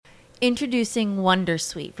Introducing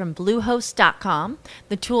Wondersuite from Bluehost.com,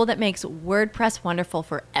 the tool that makes WordPress wonderful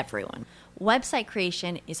for everyone. Website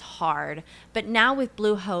creation is hard, but now with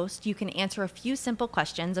Bluehost, you can answer a few simple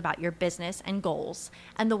questions about your business and goals,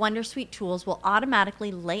 and the Wondersuite tools will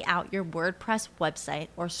automatically lay out your WordPress website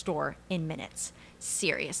or store in minutes.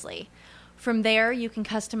 Seriously. From there, you can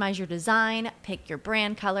customize your design, pick your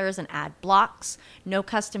brand colors, and add blocks. No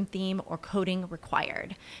custom theme or coding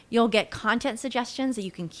required. You'll get content suggestions that you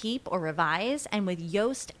can keep or revise, and with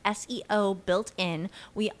Yoast SEO built in,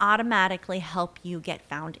 we automatically help you get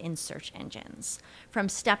found in search engines. From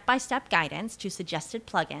step-by-step guidance to suggested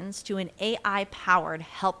plugins to an AI-powered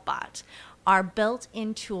help bot, our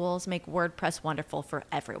built-in tools make WordPress wonderful for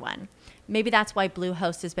everyone. Maybe that's why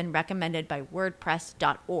Bluehost has been recommended by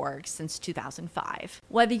WordPress.org since 2005.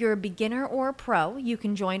 Whether you're a beginner or a pro, you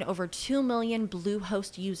can join over 2 million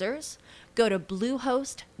Bluehost users. Go to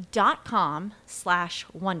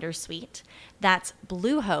bluehost.com/wondersuite. That's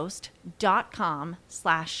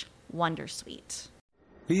bluehost.com/wondersuite.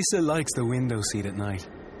 Lisa likes the window seat at night.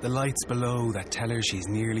 The lights below that tell her she's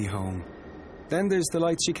nearly home. Then there's the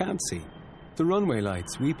lights she can't see. The runway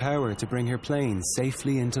lights we power to bring her plane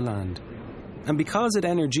safely into land. And because at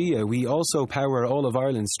Energia we also power all of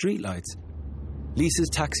Ireland's streetlights, Lisa's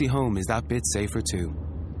taxi home is that bit safer too.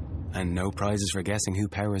 And no prizes for guessing who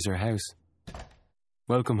powers her house.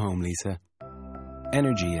 Welcome home, Lisa.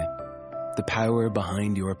 Energia, the power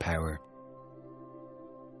behind your power.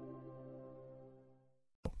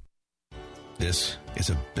 This is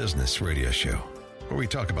a business radio show where we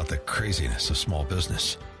talk about the craziness of small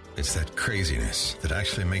business. It's that craziness that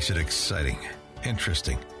actually makes it exciting,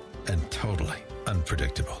 interesting, and totally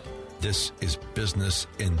unpredictable. This is Business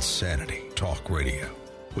Insanity Talk Radio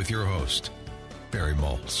with your host, Barry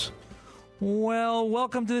Maltz. Well,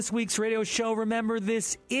 welcome to this week's radio show. Remember,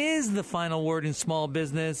 this is the final word in small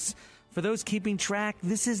business. For those keeping track,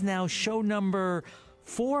 this is now show number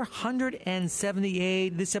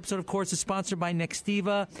 478. This episode, of course, is sponsored by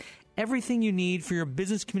Nextiva. Everything you need for your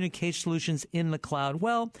business communication solutions in the cloud.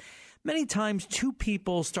 Well, many times two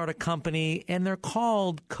people start a company and they're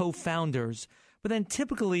called co-founders. But then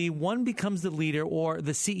typically one becomes the leader or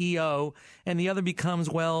the CEO and the other becomes,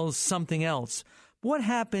 well, something else. What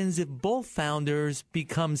happens if both founders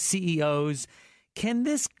become CEOs? Can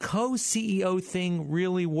this co-CEO thing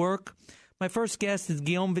really work? My first guest is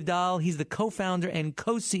Guillaume Vidal. He's the co-founder and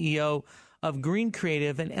co-CEO of Green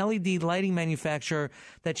Creative, an LED lighting manufacturer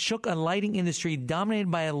that shook a lighting industry dominated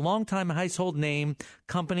by a longtime household name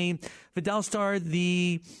company. Vidal started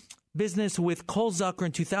the business with Cole Zucker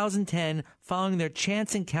in 2010 following their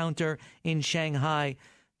chance encounter in Shanghai.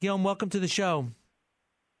 Guillaume, welcome to the show.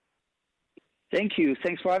 Thank you.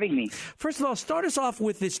 Thanks for having me. First of all, start us off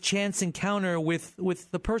with this chance encounter with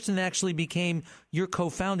the person that actually became your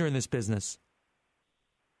co-founder in this business.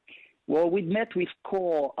 Well, we met with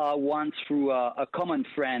Cole once through a common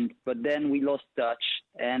friend, but then we lost touch.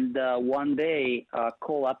 And one day,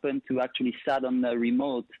 Cole happened to actually sat on the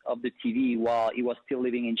remote of the TV while he was still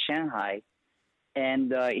living in Shanghai.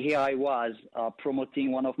 And here I was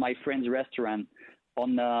promoting one of my friend's restaurant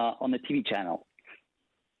on the TV channel.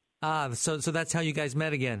 So that's how you guys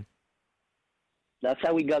met again. That's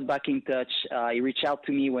how we got back in touch. He reached out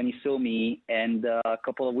to me when he saw me, and a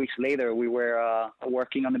couple of weeks later, we were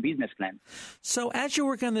working on a business plan. So as you're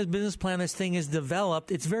working on this business plan, this thing is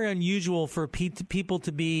developed. It's very unusual for people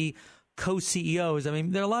to be co-CEOs. I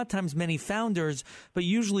mean, there are a lot of times many founders, but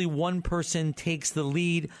usually one person takes the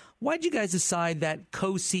lead. Why did you guys decide that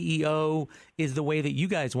co-CEO is the way that you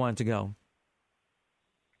guys want to go?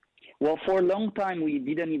 Well, for a long time, we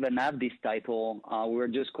didn't even have this title. We were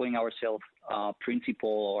just calling ourselves principal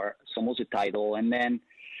or some other title. And then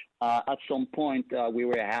at some point, we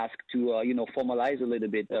were asked to, formalize a little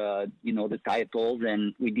bit, the titles,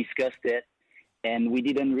 and we discussed it. And we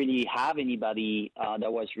didn't really have anybody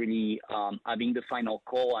that was really having the final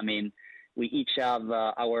call. I mean, we each have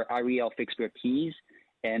our area of expertise,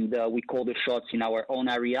 and we call the shots in our own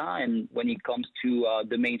area. And when it comes to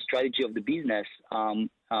the main strategy of the business,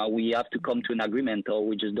 we have to come to an agreement, or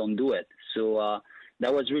we just don't do it. So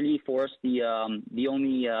that was really for us the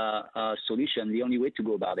only solution, the only way to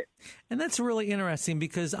go about it. And that's really interesting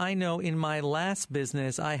because I know in my last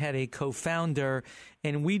business I had a co-founder,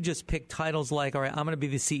 and we just picked titles like, all right, I'm going to be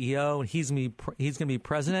the CEO, and he's going to be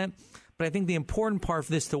president. But I think the important part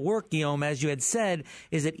for this to work, Guillaume, as you had said,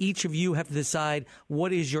 is that each of you have to decide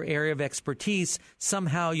what is your area of expertise.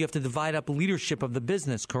 Somehow you have to divide up leadership of the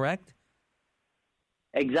business, correct?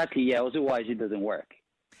 Exactly, yeah. Otherwise, it doesn't work.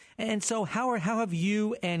 And so how have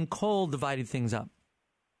you and Cole divided things up?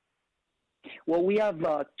 Well, we have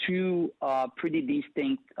two pretty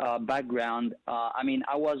distinct background. I mean,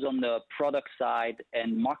 I was on the product side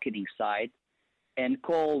and marketing side, and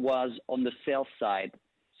Cole was on the sales side.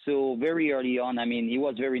 So very early on, I mean, it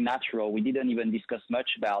was very natural. We didn't even discuss much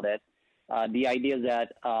about it. The idea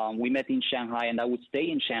that we met in Shanghai, and I would stay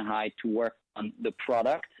in Shanghai to work on the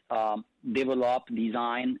product, develop,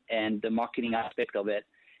 design, and the marketing aspect of it.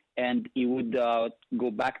 And he would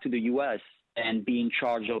go back to the U.S. and be in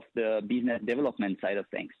charge of the business development side of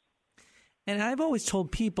things. And I've always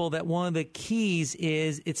told people that one of the keys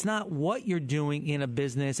is it's not what you're doing in a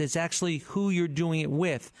business, it's actually who you're doing it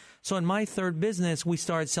with. So in my third business, we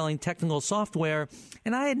started selling technical software,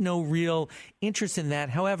 and I had no real interest in that.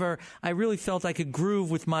 However, I really felt I could groove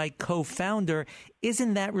with my co-founder.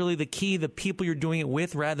 Isn't that really the key, the people you're doing it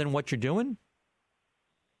with rather than what you're doing?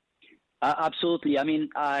 Absolutely. I mean,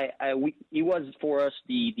 it was for us,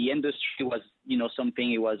 the industry was,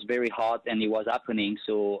 something, it was very hot and it was happening.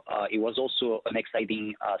 So it was also an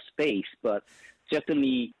exciting space, but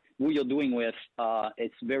certainly who you're doing with,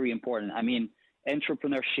 it's very important. I mean,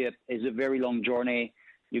 entrepreneurship is a very long journey.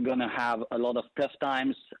 You're going to have a lot of tough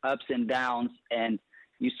times, ups and downs, and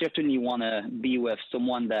you certainly want to be with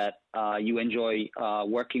someone that you enjoy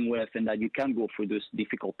working with and that you can go through those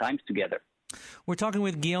difficult times together. We're talking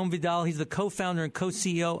with Guillaume Vidal. He's the co-founder and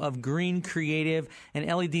co-CEO of Green Creative, an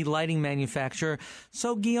LED lighting manufacturer.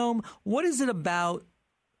 So, Guillaume, what is it about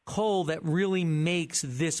Cole that really makes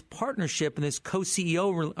this partnership and this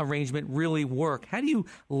co-CEO arrangement really work? How do you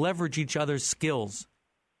leverage each other's skills?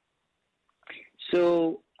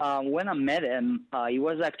 So when I met him, he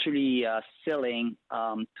was actually selling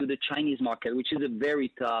to the Chinese market, which is a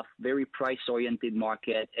very tough, very price-oriented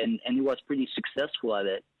market, and he was pretty successful at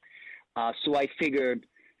it. So I figured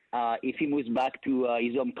if he moves back to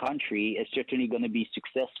his home country, it's certainly going to be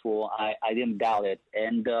successful. I didn't doubt it.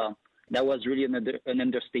 And that was really an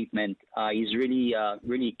understatement. He's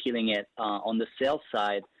really killing it on the sales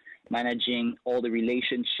side, managing all the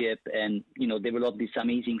relationship and, develop this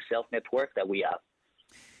amazing sales network that we have.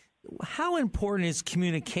 How important is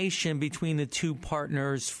communication between the two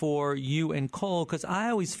partners for you and Cole? Because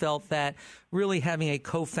I always felt that really having a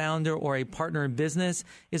co-founder or a partner in business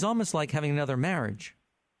is almost like having another marriage.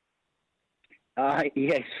 Yeah,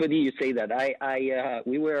 it's funny you say that.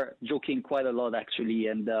 We were joking quite a lot actually,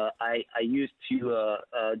 and I used to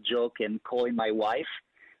joke and call him my wife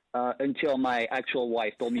until my actual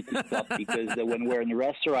wife told me to stop because when we're in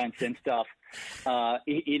restaurants and stuff,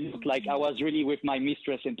 it looked like I was really with my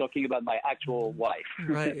mistress and talking about my actual wife.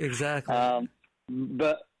 Right, exactly.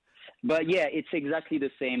 But yeah, it's exactly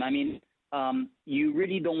the same. I mean, you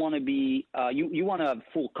really don't want to be, you want to have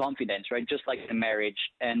full confidence, right? Just like a marriage.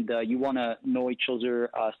 And you want to know each other's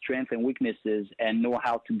strengths and weaknesses and know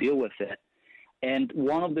how to deal with it. And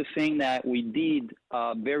one of the things that we did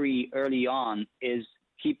very early on is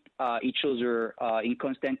keep each other in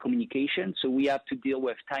constant communication. So we have to deal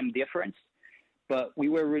with time difference. But we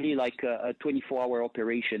were really like a 24-hour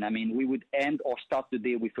operation. I mean, we would end or start the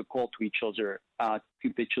day with a call to each other,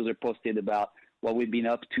 keep each other posted about what we've been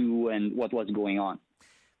up to and what was going on.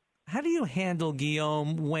 How do you handle,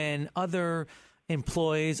 Guillaume, when other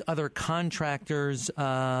employees, other contractors,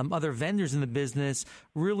 other vendors in the business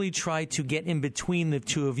really try to get in between the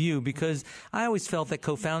two of you? Because I always felt that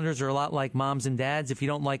co-founders are a lot like moms and dads. If you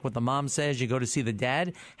don't like what the mom says, you go to see the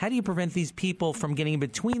dad. How do you prevent these people from getting in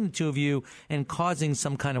between the two of you and causing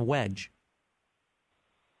some kind of wedge?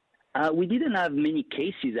 We didn't have many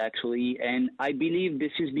cases, actually, and I believe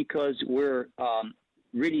this is because we're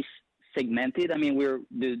really segmented. I mean,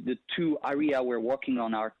 the two areas we're working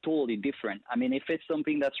on are totally different. I mean, if it's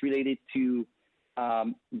something that's related to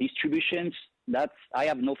distributions, I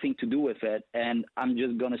have nothing to do with it, and I'm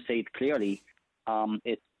just going to say it clearly.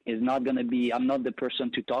 It is not going to be, I'm not the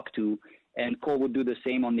person to talk to, and Cole would do the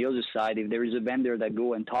same on the other side. If there is a vendor that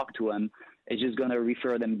go and talk to him, it's just going to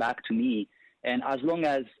refer them back to me. And as long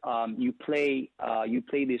as you play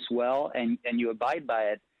this well and you abide by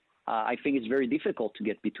it, I think it's very difficult to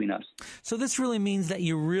get between us. So this really means that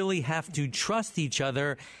you really have to trust each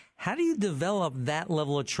other. How do you develop that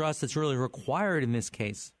level of trust that's really required in this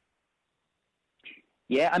case?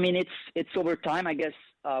 Yeah, I mean, it's over time. I guess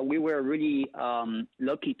we were really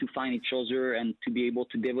lucky to find each other and to be able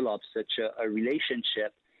to develop such a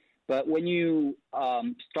relationship. But when you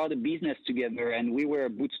start a business together, and we were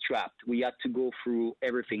bootstrapped, we had to go through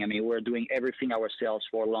everything. I mean, we were doing everything ourselves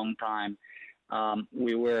for a long time.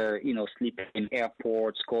 We were, sleeping in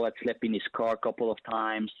airports. Cole had slept in his car a couple of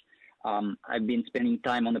times. I've been spending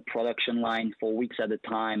time on the production line for weeks at a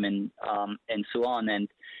time, and so on. And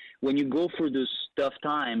when you go through those tough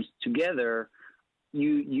times together,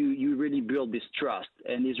 you really build this trust,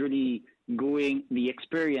 and it's really going the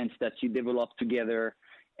experience that you develop together,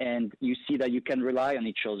 and you see that you can rely on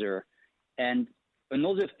each other. And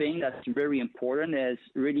another thing that's very important is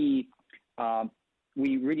really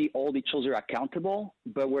we really hold each other accountable,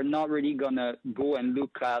 but we're not really gonna go and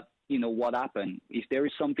look at what happened. If there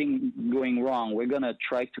is something going wrong, we're gonna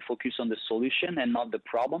try to focus on the solution and not the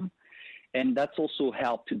problem. And that's also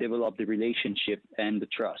helped to develop the relationship and the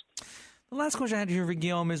trust. The last question I had here for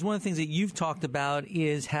Guillaume is one of the things that you've talked about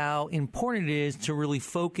is how important it is to really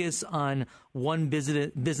focus on one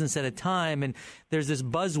business at a time. And there's this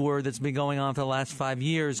buzzword that's been going on for the last 5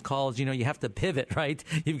 years called, you have to pivot, right?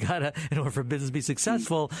 You've got to, in order for business to be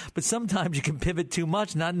successful, but sometimes you can pivot too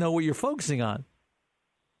much, not know what you're focusing on.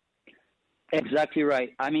 Exactly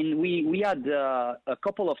right. I mean, we had a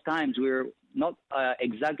couple of times we were not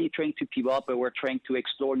exactly trying to pivot, but we're trying to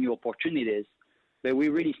explore new opportunities. But we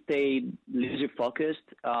really stayed laser focused.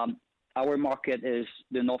 Our market is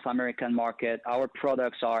the North American market. Our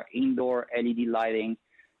products are indoor LED lighting.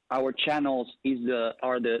 Our channels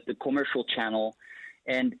are the commercial channel.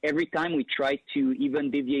 And every time we try to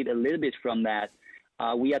even deviate a little bit from that,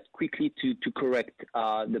 we had quickly to correct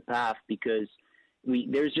the path, because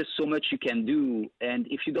there's just so much you can do. And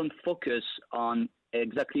if you don't focus on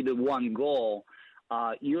exactly the one goal,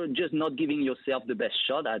 you're just not giving yourself the best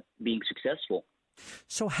shot at being successful.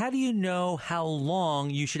 So how do you know how long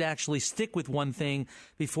you should actually stick with one thing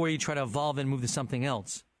before you try to evolve and move to something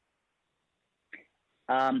else?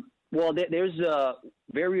 Well, there's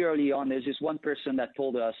very early on, there's this one person that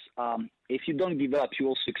told us, if you don't give up, you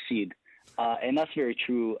will succeed. And that's very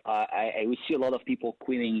true. We see a lot of people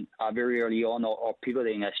quitting very early on, or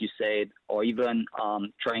pivoting, as you said, or even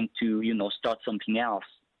trying to, start something else.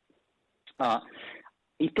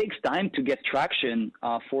 It takes time to get traction.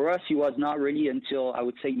 For us, it was not really until, I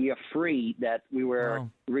would say, year 3 that we were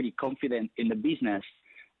really confident in the business.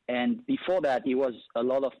 And before that, it was a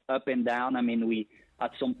lot of up and down. I mean,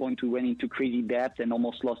 at some point we went into crazy debt and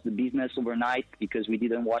almost lost the business overnight because we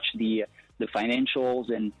didn't watch the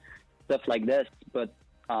financials and stuff like this. But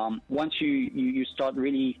once you start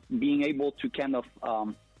really being able to kind of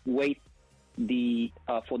wait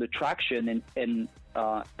for the traction and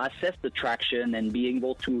assess the traction and be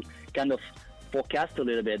able to kind of forecast a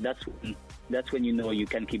little bit, that's when you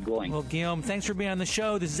can keep going. Well, Guillaume, thanks for being on the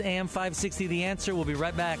show. This is AM 560 The Answer. We'll be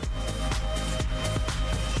right back.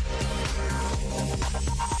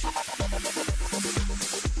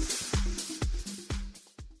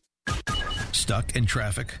 Stuck in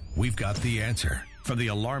traffic? We've got the answer from the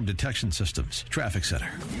Alarm Detection Systems Traffic Center.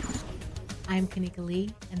 I'm Kanika Lee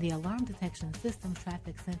in the Alarm Detection System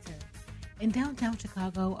Traffic Center. In downtown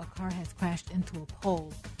Chicago, a car has crashed into a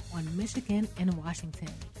pole on Michigan and Washington.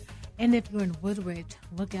 And if you're in Woodridge,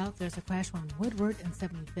 look out, there's a crash on Woodward and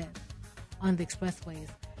 75th. On the expressways,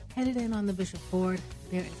 headed in on the Bishop Ford,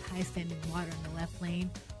 there is high standing water in the left lane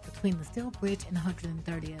between the Steel Bridge and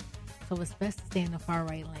 130th, so it's best to stay in the far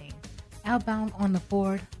right lane. Outbound on the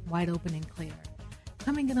Ford, wide open and clear.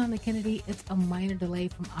 Coming in on the Kennedy, it's a minor delay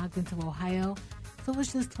from Ogden to Ohio, so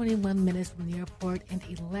it's just 21 minutes from the airport and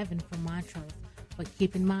 11 from Montrose. But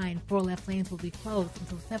keep in mind, 4 left lanes will be closed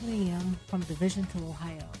until 7 a.m. from Division to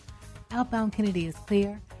Ohio. Outbound Kennedy is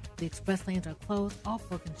clear. The express lanes are closed, all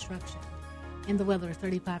for construction. And the weather is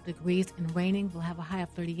 35 degrees and raining. We'll have a high of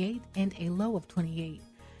 38 and a low of 28.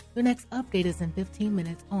 Your next update is in 15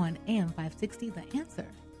 minutes on AM 560, The Answer.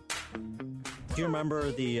 Do you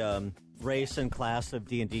remember the race and class of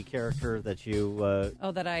D&D character that you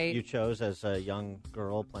you chose as a young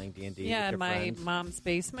girl playing D&D? Yeah, with your in my friends? mom's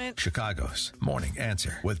basement. Chicago's Morning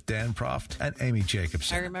Answer with Dan Proft and Amy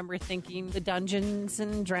Jacobson. I remember thinking the Dungeons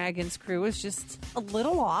and Dragons crew was just a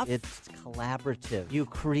little off. It's collaborative. You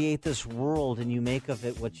create this world and you make of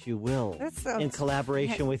it what you will. That sounds- in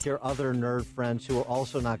collaboration with your other nerd friends who are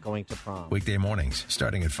also not going to prom. Weekday mornings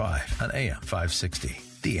starting at 5 on AM 560.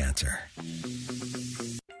 The Answer.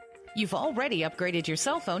 You've already upgraded your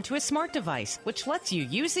cell phone to a smart device, which lets you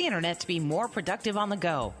use the internet to be more productive on the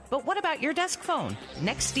go. But what about your desk phone?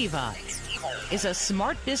 Nextiva is a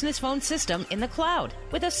smart business phone system in the cloud.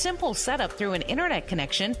 With a simple setup through an internet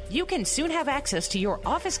connection, you can soon have access to your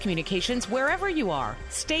office communications wherever you are.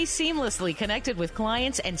 Stay seamlessly connected with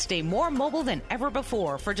clients and stay more mobile than ever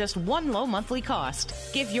before for just one low monthly cost.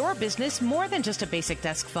 Give your business more than just a basic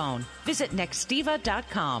desk phone. Visit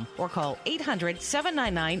Nextiva.com or call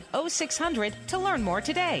 800-799-0600 to learn more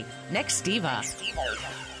today. Nextiva.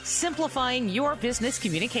 Simplifying your business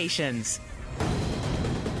communications.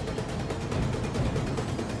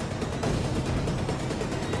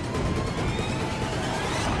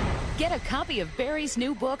 Get a copy of Barry's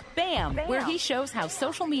new book, Bam, where he shows how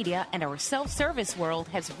social media and our self-service world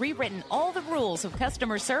has rewritten all the rules of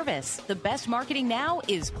customer service. The best marketing now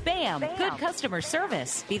is Bam, good customer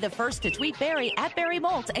service. Be the first to tweet Barry at Barry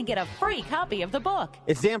Molt and get a free copy of the book.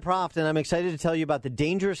 It's Dan Proft, and I'm excited to tell you about the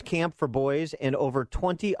Dangerous Camp for Boys and over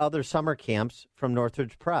 20 other summer camps from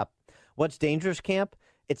Northridge Prep. What's Dangerous Camp?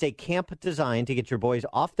 It's a camp designed to get your boys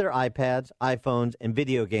off their iPads, iPhones, and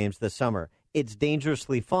video games this summer. It's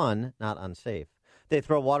dangerously fun, not unsafe. They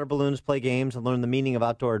throw water balloons, play games, and learn the meaning of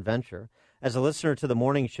outdoor adventure. As a listener to the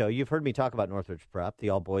morning show, you've heard me talk about Northridge Prep, the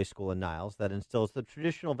all-boys school in Niles that instills the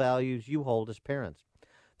traditional values you hold as parents.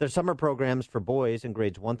 Their summer programs for boys in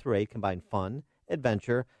grades 1 through 8 combine fun,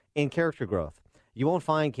 adventure, and character growth. You won't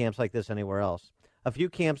find camps like this anywhere else. A few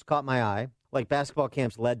camps caught my eye, like basketball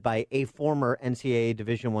camps led by a former NCAA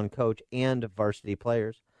Division I coach and varsity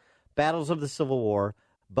players, battles of the Civil War,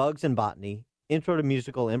 bugs and botany, intro to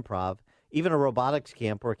musical improv, even a robotics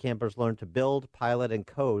camp where campers learn to build, pilot, and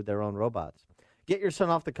code their own robots. Get your son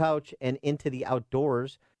off the couch and into the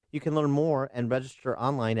outdoors. You can learn more and register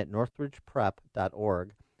online at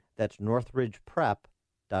northridgeprep.org. That's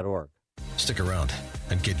northridgeprep.org. Stick around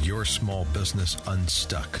and get your small business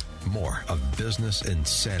unstuck. More of Business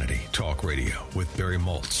Insanity Talk Radio with Barry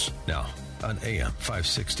Moltz. Now on AM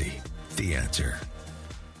 560, The Answer.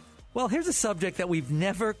 Well, here's a subject that we've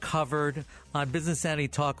never covered on Business Insanity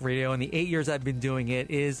Talk Radio in the 8 years I've been doing it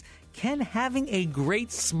is, can having a great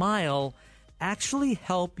smile actually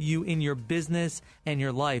help you in your business and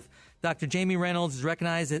your life? Dr. Jamie Reynolds is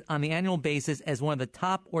recognized on the annual basis as one of the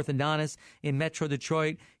top orthodontists in Metro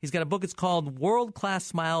Detroit. He's got a book. It's called World Class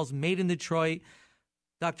Smiles Made in Detroit.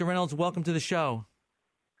 Dr. Reynolds, welcome to the show.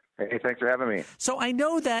 Hey, thanks for having me. So I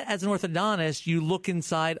know that as an orthodontist, you look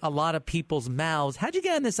inside a lot of people's mouths. How'd you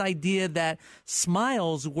get on this idea that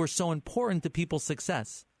smiles were so important to people's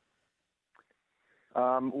success?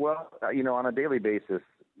 Well, on a daily basis,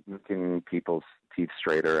 making people's teeth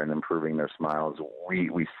straighter and improving their smiles,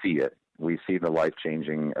 we see it. We see the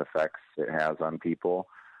life-changing effects it has on people.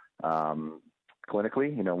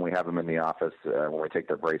 Clinically, when we have them in the office, when we take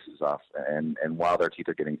their braces off, and while their teeth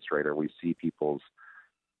are getting straighter, we see people's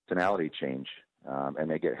personality change, and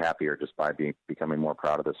they get happier just by becoming more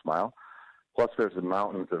proud of their smile. Plus, there's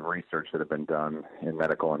mountains of research that have been done in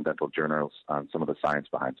medical and dental journals on some of the science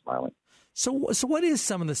behind smiling. So what is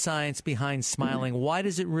some of the science behind smiling? Why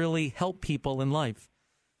does it really help people in life?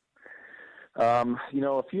 A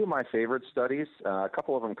few of my favorite studies, a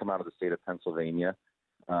couple of them come out of the state of Pennsylvania.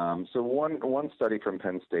 So one study from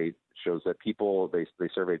Penn State shows that they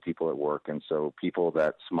surveyed people at work, and so people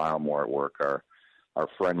that smile more at work are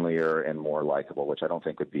friendlier and more likable, which I don't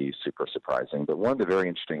think would be super surprising. But one of the very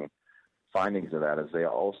interesting findings of that is they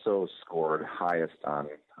also scored highest on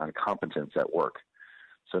competence at work.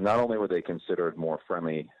 So not only were they considered more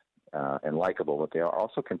friendly and likable, but they are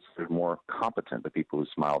also considered more competent, the people who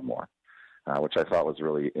smiled more, which I thought was a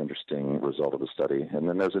really interesting result of the study. And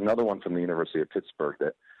then there's another one from the University of Pittsburgh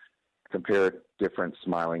that compared different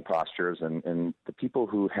smiling postures, and the people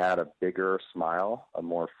who had a bigger smile, a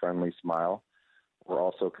more friendly smile, were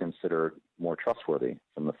also considered more trustworthy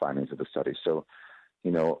from the findings of the study. So,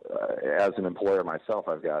 as an employer myself,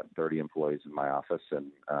 I've got 30 employees in my office,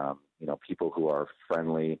 and, people who are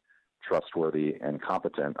friendly, trustworthy, and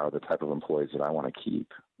competent are the type of employees that I want to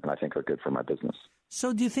keep and I think are good for my business.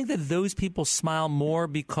 So do you think that those people smile more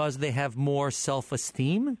because they have more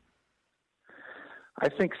self-esteem? I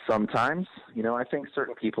think sometimes, I think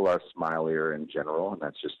certain people are smilier in general, and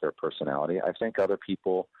that's just their personality. I think other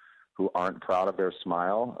people who aren't proud of their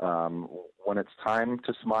smile, when it's time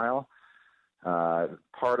to smile,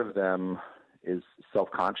 part of them is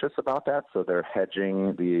self-conscious about that, so they're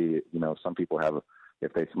hedging some people have,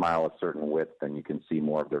 if they smile a certain width, then you can see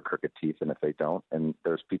more of their crooked teeth than if they don't, and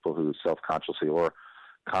there's people who self-consciously or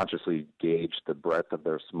consciously gauge the breadth of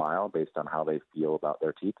their smile based on how they feel about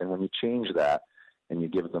their teeth, and when you change that and you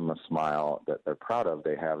give them a smile that they're proud of,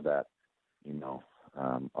 they have that,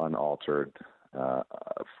 unaltered,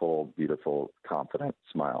 full, beautiful, confident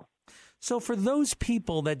smile. So for those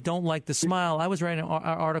people that don't like the smile, I was writing an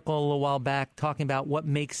article a little while back talking about what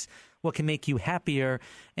can make you happier,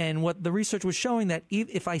 and what the research was showing that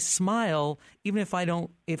if I smile, even if I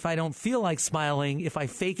don't feel like smiling, if I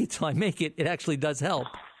fake it till I make it, it actually does help.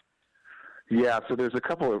 Yeah, so there's a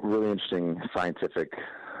couple of really interesting scientific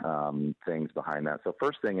things behind that. So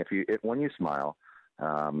first thing, when you smile,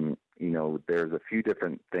 there's a few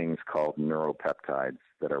different things called neuropeptides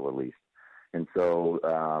that are released. And so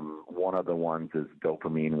one of the ones is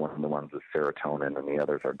dopamine, one of the ones is serotonin, and the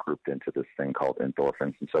others are grouped into this thing called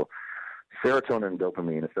endorphins. And so serotonin and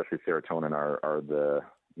dopamine, especially serotonin, are the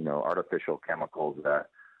artificial chemicals that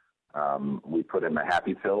we put in the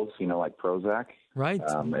happy pills, like Prozac. Right.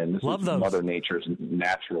 And this Love is those. Mother Nature's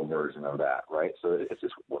natural version of that, right? So it's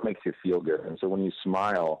just what makes you feel good. And so when you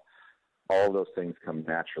smile, all those things come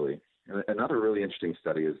naturally. And another really interesting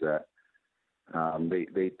study is that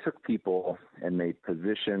they took people and they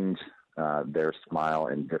positioned their smile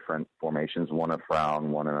in different formations, one a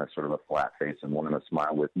frown, one in a sort of a flat face, and one in a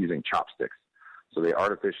smile with using chopsticks. So they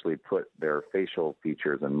artificially put their facial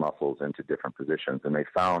features and muscles into different positions, and they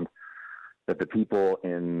found that the people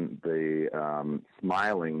in the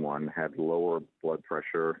smiling one had lower blood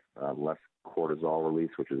pressure, less cortisol release,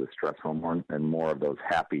 which is a stress hormone, and more of those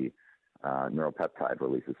happy neuropeptide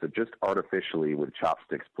releases. So just artificially with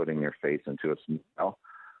chopsticks putting your face into a smile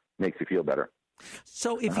makes you feel better.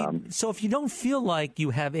 So if you don't feel like you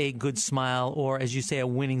have a good smile or, as you say, a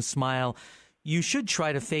winning smile, you should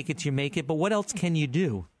try to fake it till you make it. But what else can you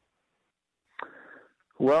do?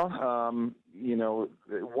 Well,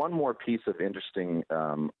 one more piece of interesting,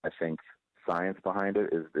 I think, science behind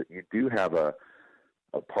it is that you do have a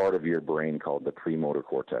part of your brain called the premotor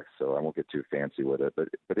cortex. So I won't get too fancy with it,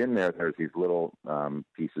 but in there's these little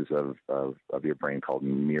pieces of your brain called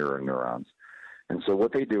mirror neurons. And so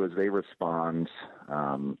what they do is they respond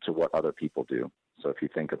to what other people do. So if you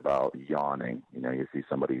think about yawning, you see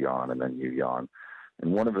somebody yawn and then you yawn.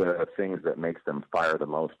 And one of the things that makes them fire the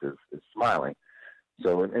most is smiling.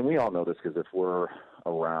 So, and we all know this because if we're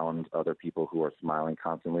around other people who are smiling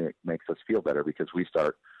constantly, it makes us feel better because we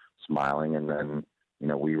start smiling and then,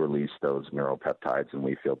 we release those neuropeptides and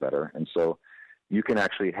we feel better. And so you can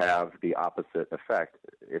actually have the opposite effect.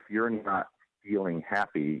 If you're not feeling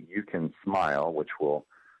happy, you can smile, which will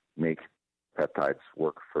make peptides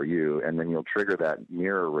work for you, and then you'll trigger that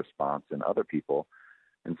mirror response in other people,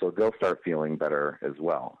 and so they'll start feeling better as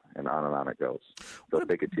well, and on it goes. So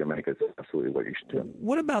fake it till you make it is absolutely what you should do.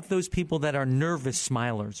 What about those people that are nervous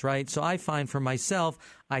smilers, right? So I find for myself,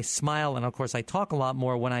 I smile, and of course I talk a lot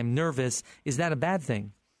more when I'm nervous. Is that a bad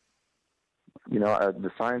thing?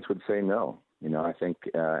 The science would say no. I think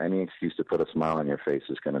any excuse to put a smile on your face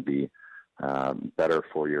is going to be better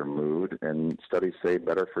for your mood, and studies say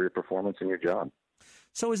better for your performance in your job.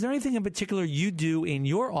 So is there anything in particular you do in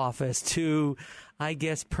your office to, I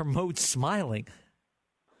guess, promote smiling?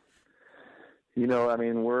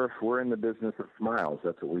 We're in the business of smiles.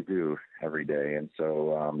 That's what we do every day. And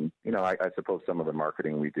so, I suppose some of the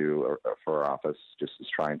marketing we do for our office just is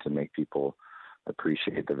trying to make people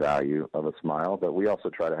appreciate the value of a smile. But we also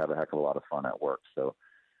try to have a heck of a lot of fun at work. So,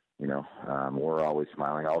 we're always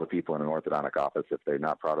smiling. All the people in an orthodontic office, if they're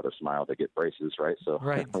not proud of their smile, they get braces, right? So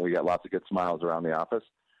we got lots of good smiles around the office.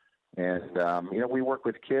 And, we work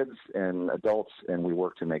with kids and adults, and we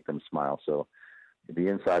work to make them smile. So the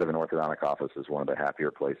inside of an orthodontic office is one of the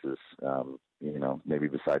happier places, maybe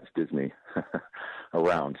besides Disney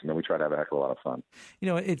around. We try to have a heck of a lot of fun.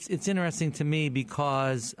 It's interesting to me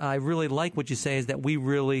because I really like what you say is that we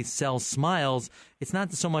really sell smiles. It's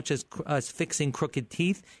not so much as fixing crooked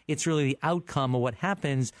teeth. It's really the outcome of what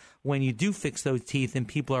happens when you do fix those teeth and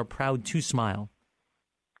people are proud to smile.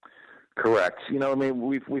 Correct.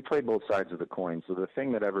 We play both sides of the coin. So the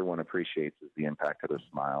thing that everyone appreciates is the impact of their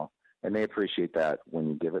smile. And they appreciate that when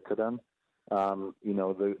you give it to them.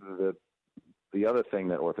 The other thing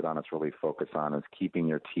that orthodontists really focus on is keeping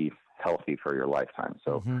your teeth healthy for your lifetime.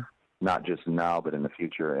 So not just now, but in the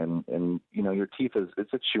future. And your teeth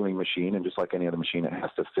it's a chewing machine, and just like any other machine, it has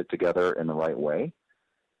to fit together in the right way.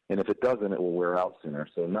 And if it doesn't, it will wear out sooner.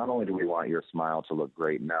 So not only do we want your smile to look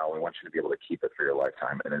great now, we want you to be able to keep it for your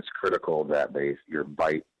lifetime. And it's critical that your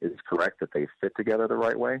bite is correct, that they fit together the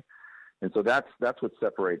right way. And so that's what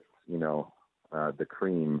separates the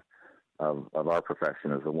cream of our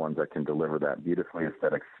profession is the ones that can deliver that beautifully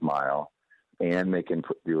aesthetic smile, and they can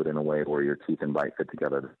do it in a way where your teeth and bite fit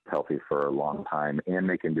together healthy for a long time, and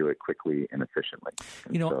they can do it quickly and efficiently.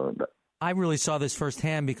 I really saw this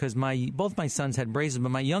firsthand because both my sons had braces,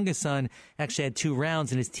 but my youngest son actually had 2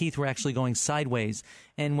 rounds and his teeth were actually going sideways.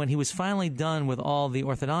 And when he was finally done with all the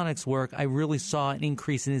orthodontics work, I really saw an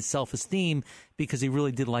increase in his self-esteem because he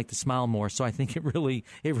really did like to smile more. So I think it really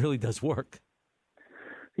does work.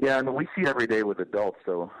 Yeah, and we see every day with adults.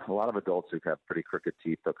 So a lot of adults who have pretty crooked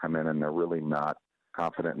teeth, they'll come in and they're really not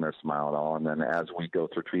confident in their smile at all. And then as we go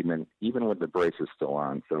through treatment, even with the braces still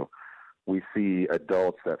on, so we see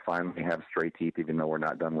adults that finally have straight teeth, even though we're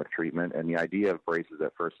not done with treatment. And the idea of braces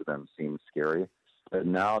at first to them seems scary. But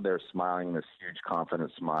now they're smiling this huge,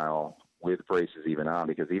 confident smile with braces even on,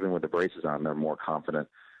 because even with the braces on, they're more confident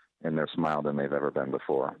in their smile than they've ever been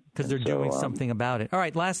before. Because they're doing something about it. All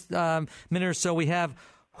right, last minute or so we have.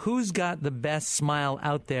 who's got the best smile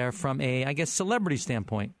out there from a, I guess, celebrity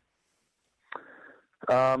standpoint?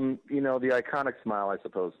 The iconic smile, I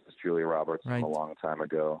suppose, is Julia Roberts from a long time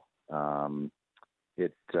ago.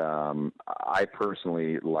 I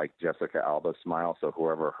personally like Jessica Alba's smile, so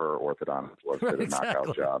whoever her orthodontist was did a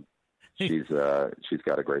knockout job. She's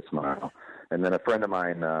got a great smile. And then a friend of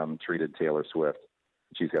mine treated Taylor Swift.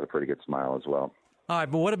 She's got a pretty good smile as well. All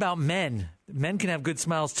right, but what about men? Men can have good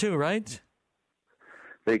smiles too, right?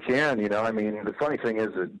 They can, the funny thing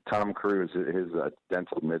is that Tom Cruise, his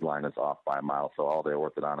dental midline is off by a mile, so all the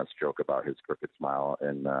orthodontists joke about his crooked smile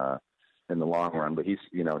in the long run. But he's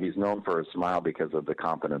known for his smile because of the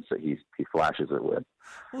confidence that he flashes it with.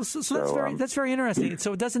 Well, so that's very interesting.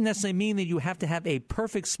 So it doesn't necessarily mean that you have to have a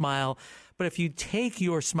perfect smile, but if you take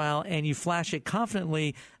your smile and you flash it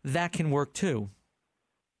confidently, that can work too.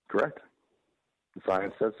 Correct. The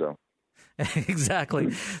science says so.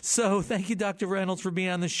 Exactly. So thank you, Dr. Reynolds, for being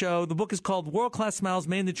on the show. The book is called World Class Smiles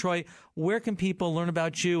Made in Detroit. Where can people learn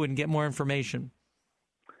about you and get more information?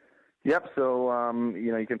 Yep. So,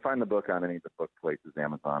 you can find the book on any of the book places,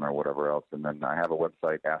 Amazon or whatever else. And then I have a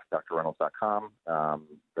website, AskDrReynolds.com,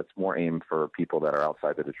 that's more aimed for people that are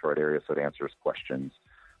outside the Detroit area. So it answers questions,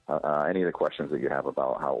 any of the questions that you have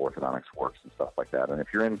about how orthodontics works and stuff like that. And if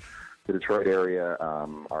you're in the Detroit area,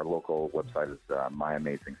 our local website is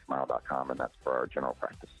myamazingsmile.com, and that's for our general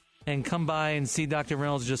practice. And come by and see Dr.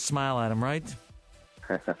 Reynolds, just smile at him, right?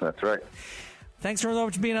 That's right. Thanks very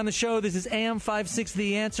much for being on the show. This is AM 560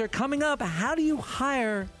 The Answer. Coming up, how do you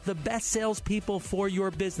hire the best salespeople for your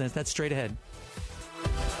business? That's straight ahead.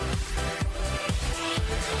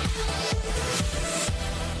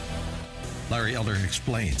 Larry Elder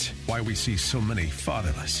explains why we see so many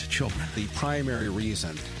fatherless children. The primary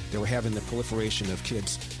reason that we're having the proliferation of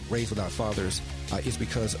kids raised without fathers is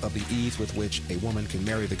because of the ease with which a woman can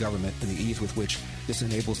marry the government and the ease with which this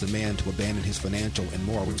enables the man to abandon his financial and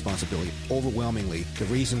moral responsibility. Overwhelmingly, the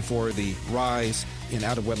reason for the rise in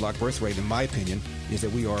out-of-wedlock birth rate, in my opinion, is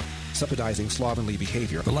that we are subsidizing slovenly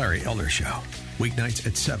behavior. The Larry Elder Show, weeknights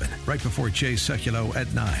at 7, right before Jay Sekulow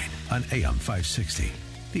at 9 on AM 560.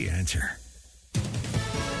 The Answer.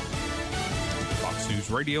 Fox News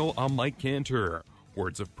Radio, I'm Mike Cantor.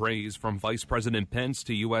 Words of praise from Vice President Pence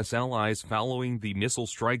to U.S. allies following the missile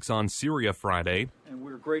strikes on Syria Friday. And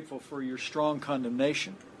we're grateful for your strong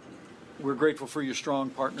condemnation. We're grateful for your strong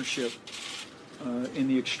partnership in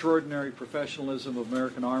the extraordinary professionalism of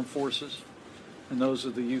American armed forces and those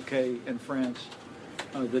of the UK and France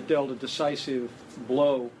that dealt a decisive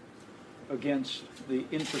blow against the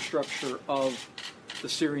infrastructure of the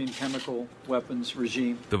Syrian chemical weapons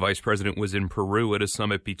regime. The vice president was in Peru at a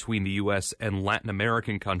summit between the U.S. and Latin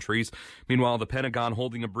American countries. Meanwhile, the Pentagon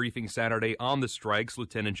holding a briefing Saturday on the strikes.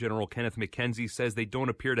 Lieutenant General Kenneth McKenzie says they don't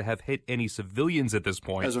appear to have hit any civilians at this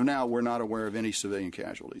point. As of now, we're not aware of any civilian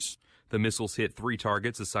casualties. The missiles hit 3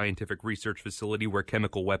 targets, a scientific research facility where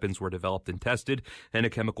chemical weapons were developed and tested, and a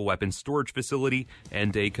chemical weapons storage facility,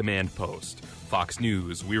 and a command post. Fox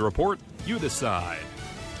News, we report, you decide.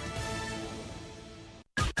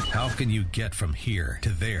 How can you get from here to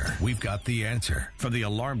there? We've got the answer from the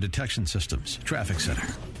Alarm Detection Systems Traffic Center.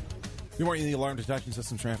 Good morning, the Alarm Detection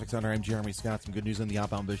Systems Traffic Center. I'm Jeremy Scott. Some good news on the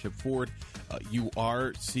outbound Bishop Ford. You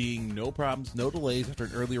are seeing no problems, no delays after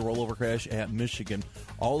an earlier rollover crash at Michigan.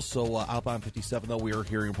 Also, outbound 57, though, we are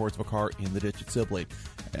hearing reports of a car in the ditch at Sibley.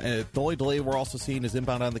 The only delay we're also seeing is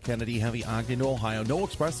inbound on the Kennedy, heavy Ogden to Ohio. No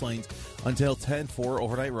express lanes until 10 for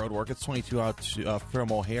overnight road work. It's 22 out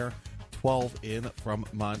from O'Hare, 12 in from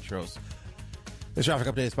Montrose. This traffic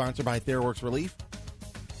update is sponsored by TheraWorks Relief.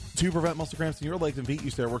 To prevent muscle cramps in your legs and feet,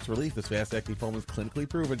 use TheraWorks Relief. This fast-acting foam is clinically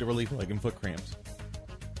proven to relieve leg and foot cramps.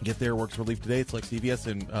 Get TheraWorks Relief today. It's like CVS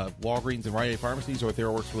and Walgreens and Rite Aid pharmacies, or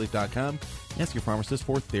TheraWorksRelief.com. Ask your pharmacist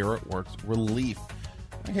for TheraWorks Relief.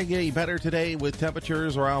 Okay, getting better today with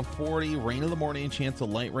temperatures around 40, rain in the morning, chance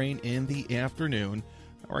of light rain in the afternoon.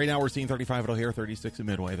 Right now we're seeing 35 at O'Hare, 36 at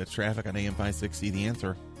Midway. That's traffic on AM 560, The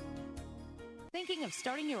Answer. Thinking of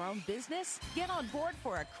starting your own business? Get on board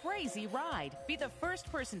for a crazy ride. Be the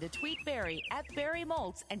first person to tweet Barry at Barry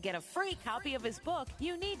Moltz and get a free copy of his book,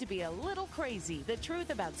 You Need to Be a Little Crazy, The Truth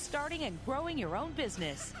About Starting and Growing Your Own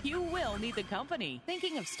Business. You will need the company.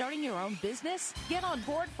 Thinking of starting your own business? Get on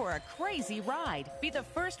board for a crazy ride. Be the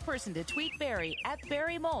first person to tweet Barry at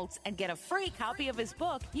Barry Moltz and get a free copy of his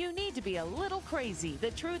book, You Need to Be a Little Crazy,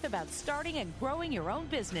 The Truth About Starting and Growing Your Own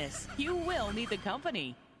Business. You will need the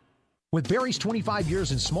company. With Barry's 25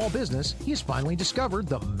 years in small business, he has finally discovered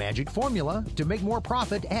the magic formula to make more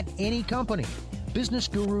profit at any company. Business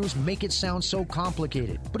gurus make it sound so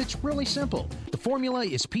complicated, but it's really simple. The formula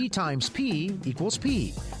is P times P equals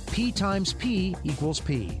P. P times P equals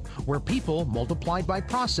P, where people multiplied by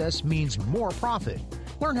process means more profit.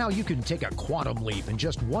 Learn how you can take a quantum leap in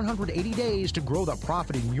just 180 days to grow the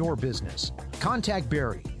profit in your business. Contact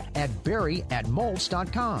Barry at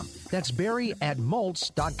barry@moltz.com. That's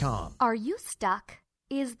barry@moltz.com. Are you stuck?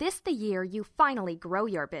 Is this the year you finally grow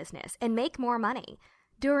your business and make more money?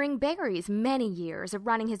 During Barry's many years of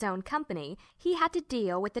running his own company, he had to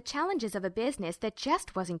deal with the challenges of a business that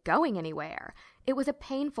just wasn't going anywhere. It was a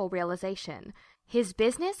painful realization. His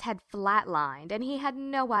business had flatlined, and he had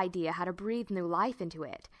no idea how to breathe new life into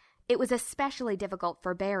it. It was especially difficult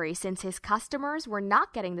for Barry since his customers were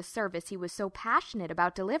not getting the service he was so passionate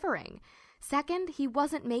about delivering. Second, he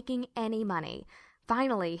wasn't making any money.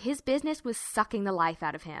 Finally, his business was sucking the life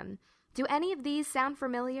out of him. Do any of these sound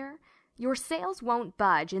familiar? Your sales won't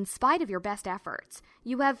budge in spite of your best efforts.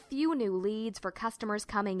 You have few new leads for customers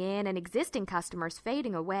coming in and existing customers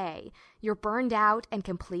fading away. You're burned out and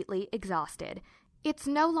completely exhausted. It's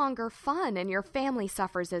no longer fun, and your family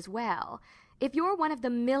suffers as well. If you're one of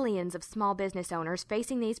the millions of small business owners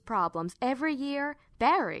facing these problems every year,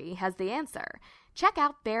 Barry has the answer. Check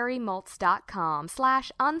out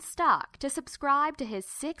barrymoltz.com/unstuck to subscribe to his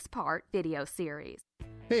 6-part video series.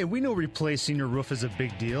 Hey, we know replacing your roof is a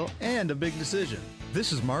big deal and a big decision.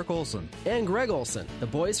 This is Mark Olson. And Greg Olson, the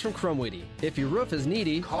boys from Crumweedy. If your roof is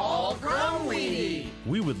needy, call Crumweedy.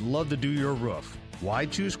 We would love to do your roof. Why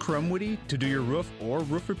choose Crumweedy to do your roof or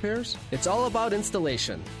roof repairs? It's all about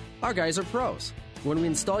installation. Our guys are pros. When we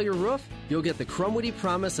install your roof, you'll get the Crumweedy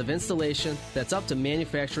promise of installation that's up to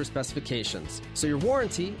manufacturer specifications. So your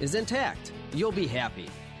warranty is intact. You'll be happy.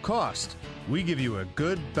 Cost. We give you a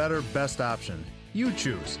good, better, best option. You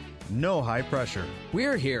choose. No high pressure.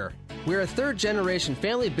 We're here. We're a third-generation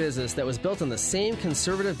family business that was built on the same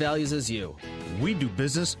conservative values as you. We do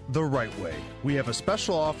business the right way. We have a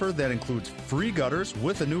special offer that includes free gutters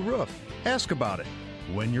with a new roof. Ask about it.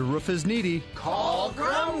 When your roof is needy, call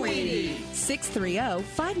Crumweedy.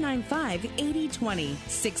 630-595-8020.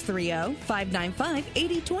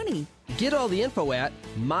 630-595-8020. Get all the info at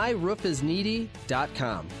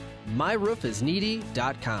myroofisneedy.com.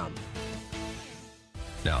 myroofisneedy.com.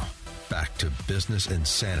 Now, back to Business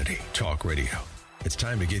Insanity Talk Radio. It's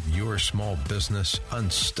time to get your small business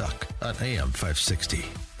unstuck on AM 560.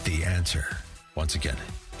 The Answer. Once again,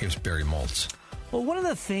 here's Barry Moltz. Well, one of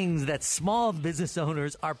the things that small business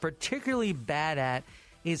owners are particularly bad at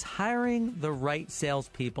is hiring the right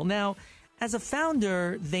salespeople. Now, as a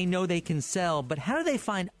founder, they know they can sell, but how do they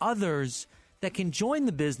find others that can join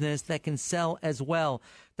the business that can sell as well?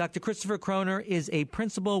 Dr. Christopher Kroner is a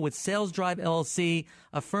principal with Sales Drive LLC,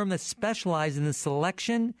 a firm that specializes in the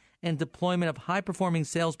selection and deployment of high-performing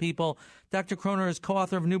salespeople. Dr. Kroner is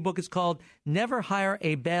co-author of a new book. It's called Never Hire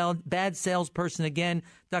a Bad Salesperson Again.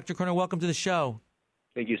 Dr. Kroner, welcome to the show.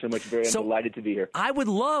 Thank you so much, Barry. I'm delighted to be here. I would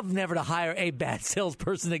love never to hire a bad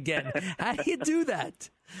salesperson again. How do you do that?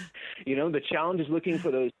 You know, the challenge is looking for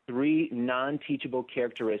those 3 non-teachable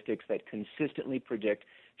characteristics that consistently predict,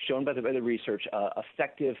 shown by the research,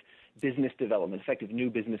 effective business development, effective new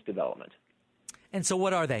business development. And so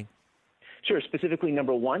what are they? Sure. Specifically,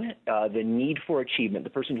 number 1, the need for achievement, the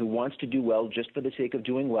person who wants to do well just for the sake of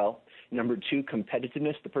doing well. Number 2,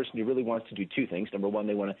 competitiveness, the person who really wants to do 2 things. Number 1,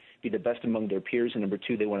 they want to be the best among their peers. And number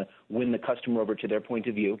 2, they want to win the customer over to their point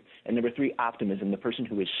of view. And number 3, optimism, the person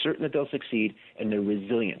who is certain that they'll succeed and they're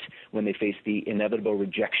resilient when they face the inevitable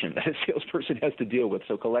rejection that a salesperson has to deal with.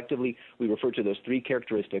 So collectively, we refer to those 3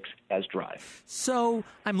 characteristics as drive. So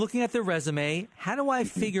I'm looking at their resume. How do I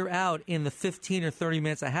figure out in the 15 or 30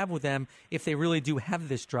 minutes I have with them if they really do have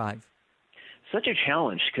this drive? Such a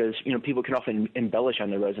challenge because, you know, people can often embellish on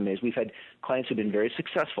their resumes. We've had clients who've been very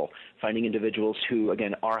successful finding individuals who,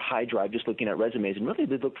 again, are high drive, just looking at resumes, and really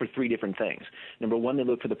they look for 3 different things. Number 1, they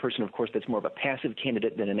look for the person, of course, that's more of a passive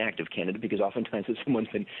candidate than an active candidate, because oftentimes if someone's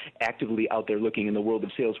been actively out there looking in the world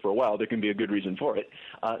of sales for a while, there can be a good reason for it.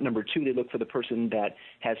 Number 2, they look for the person that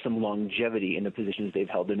has some longevity in the positions they've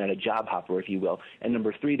held. They're not a job hopper, if you will. And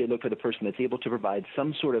number 3, they look for the person that's able to provide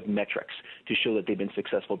some sort of metrics to show that they've been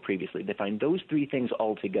successful previously. They find those 3 things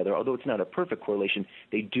all together. Although it's not a perfect correlation,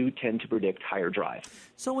 they do tend to predict higher drive.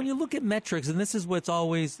 So when you look at metrics, and this is what's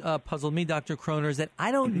always puzzled me, Dr. Kroner, is that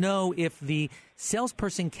I don't know if the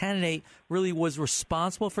salesperson candidate really was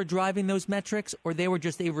responsible for driving those metrics, or they were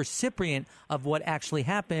just a recipient of what actually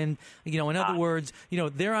happened. You know, in other words, you know,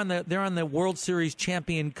 they're on the World Series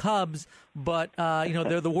champion Cubs, but you know,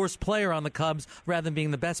 they're the worst player on the Cubs rather than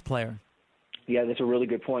being the best player. Yeah, that's a really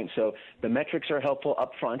good point. So the metrics are helpful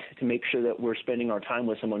up front to make sure that we're spending our time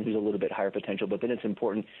with someone who's a little bit higher potential, but then it's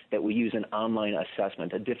important that we use an online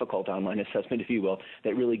assessment, a difficult online assessment, if you will,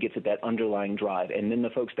 that really gets at that underlying drive. And then the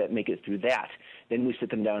folks that make it through that, then we sit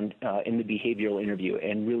them down in the behavioral interview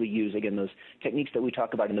and really use, again, those techniques that we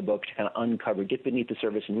talk about in the book to kind of uncover, get beneath the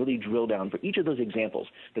surface, and really drill down for each of those examples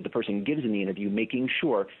that the person gives in the interview, making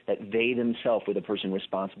sure that they themselves were the person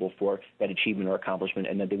responsible for that achievement or accomplishment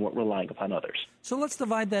and that they weren't relying upon others. So let's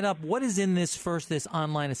divide that up. What is in this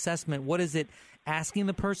online assessment? What is it asking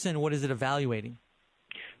the person? What is it evaluating?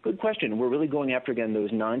 Good question. We're really going after, again, those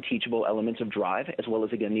non-teachable elements of drive, as well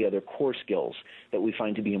as, again, the other core skills that we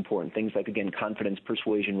find to be important, things like, again, confidence,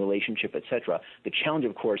 persuasion, relationship, etc. The challenge,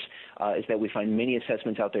 of course, is that we find many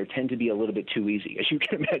assessments out there tend to be a little bit too easy, as you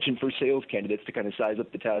can imagine, for sales candidates to kind of size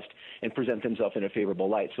up the test and present themselves in a favorable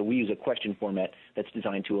light. So we use a question format that's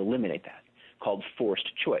designed to eliminate that, called forced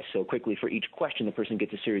choice. So quickly, for each question, the person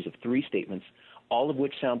gets a series of 3 statements, all of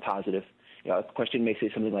which sound positive. A question may say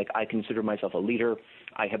something like, I consider myself a leader,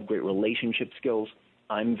 I have great relationship skills,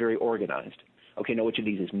 I'm very organized. Okay, now which of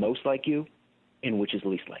these is most like you and which is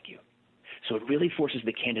least like you? So it really forces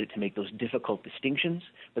the candidate to make those difficult distinctions,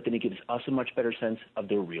 but then it gives us a much better sense of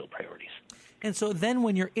their real priorities. And so then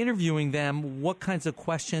when you're interviewing them, what kinds of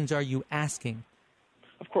questions are you asking?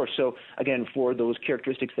 Of course. So, again, for those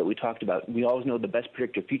characteristics that we talked about, we always know the best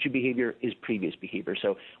predictor of future behavior is previous behavior.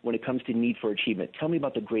 So when it comes to need for achievement, tell me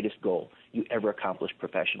about the greatest goal you ever accomplished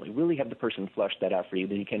professionally. Really have the person flesh that out for you,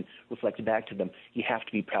 then you can reflect back to them. You have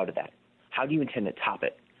to be proud of that. How do you intend to top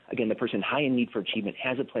it? Again, the person high in need for achievement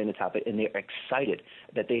has a plan to top it, and they're excited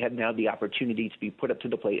that they have now the opportunity to be put up to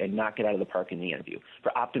the plate and knock it out of the park in the interview.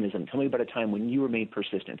 For optimism, tell me about a time when you remained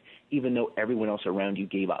persistent, even though everyone else around you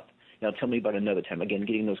gave up. Now, tell me about another time. Again,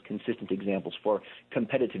 getting those consistent examples. For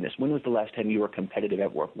competitiveness, when was the last time you were competitive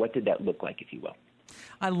at work? What did that look like, if you will?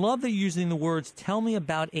 I love that you're using the words, tell me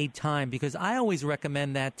about a time, because I always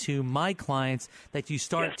recommend that to my clients, that you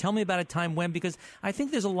start, tell me about a time when, because I think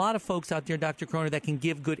there's a lot of folks out there, Dr. Kroner, that can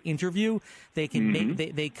give good interview. They can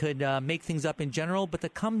they could make things up in general, but to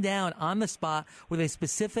come down on the spot with a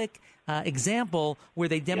specific example where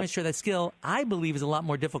they demonstrate that skill, I believe is a lot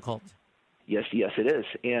more difficult. Yes, it is.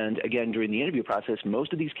 And again, during the interview process,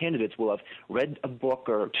 most of these candidates will have read a book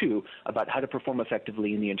or 2 about how to perform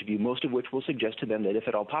effectively in the interview, most of which will suggest to them that if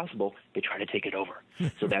at all possible, they try to take it over.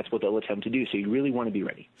 So that's what they'll attempt to do. So you really want to be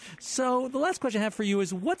ready. So the last question I have for you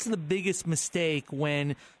is, what's the biggest mistake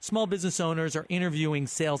when small business owners are interviewing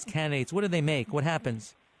sales candidates? What do they make? What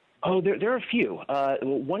happens? Oh, there are a few.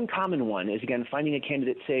 One common one is, again, finding a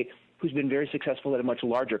candidate, say, who's been very successful at a much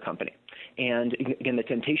larger company. And again, the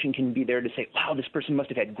temptation can be there to say, wow, this person must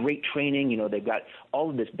have had great training. You know, they've got all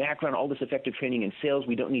of this background, all this effective training in sales.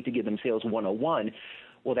 We don't need to give them sales 101.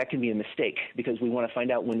 Well, that can be a mistake, because we want to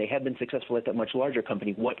find out, when they have been successful at that much larger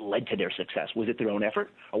company, what led to their success. Was it their own effort,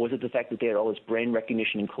 or was it the fact that they had all this brand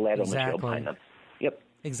recognition and collateral material behind them? Yep.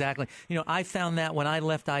 Exactly. You know, I found that when I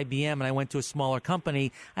left IBM and I went to a smaller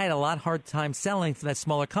company, I had a lot hard time selling for that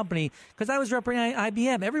smaller company because I was representing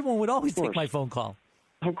IBM. Everyone would always take my phone call.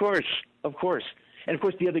 Of course. And, of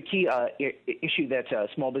course, the other key issue that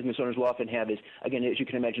small business owners will often have is, again, as you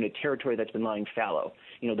can imagine, a territory that's been lying fallow.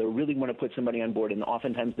 You know, they really want to put somebody on board, and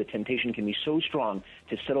oftentimes the temptation can be so strong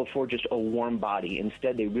to settle for just a warm body.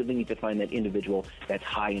 Instead, they really need to find that individual that's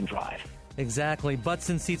high in drive. Exactly. Butts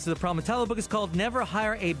and seats to the problem. The title of the book is called Never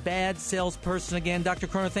Hire a Bad Salesperson. Again, Dr.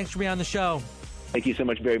 Kroner, thanks for being on the show. Thank you so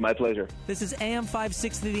much, Barry. My pleasure. This is AM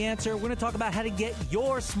 560 The Answer. We're going to talk about how to get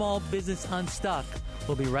your small business unstuck.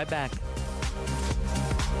 We'll be right back.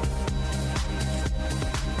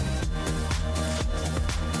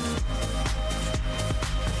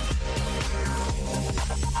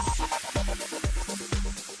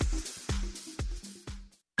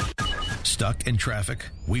 Stuck in traffic?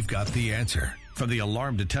 We've got the answer from the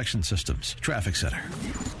Alarm Detection Systems Traffic Center.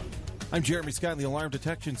 I'm Jeremy Scott in the Alarm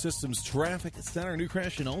Detection Systems Traffic Center. New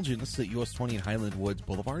crash in Elgin. This is at US 20 and Highland Woods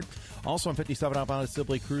Boulevard. Also on 57 outbound at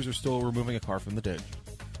Sibley. Crews are still removing a car from the ditch.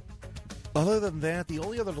 Other than that, the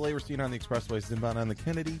only other delay we're seeing on the expressway is inbound on the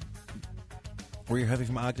Kennedy, where you're heading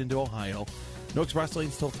from Ogden to Ohio. No express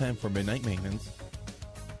lanes till 10 for midnight maintenance.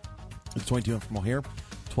 It's 22 in from O'Hare.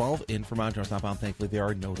 12 in from Montrose southbound. Thankfully, there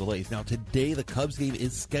are no delays. Now, today, the Cubs game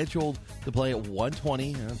is scheduled to play at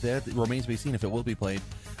 1:20. That remains to be seen if it will be played.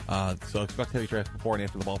 So expect heavy traffic before and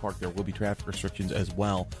after the ballpark. There will be traffic restrictions as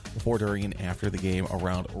well before, during, and after the game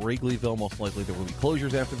around Wrigleyville. Most likely, there will be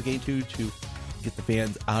closures after the game, too, to get the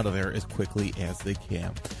fans out of there as quickly as they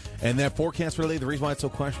can. And that forecast for today, the reason why it's so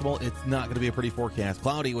questionable, it's not going to be a pretty forecast.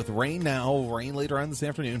 Cloudy with rain now, rain later on this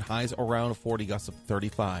afternoon, highs around 40, gusts up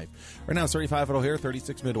 35. Right now it's 35 at O'Hare,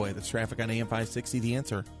 36 Midway. That's traffic on AM 560, The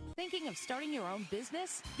Answer. Thinking of starting your own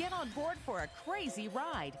business? Get on board for a crazy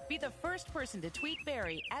ride. Be the first person to tweet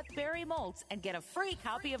Barry at Barry Moltz and get a free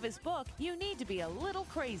copy of his book, You Need to Be a Little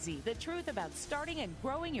Crazy, The Truth About Starting and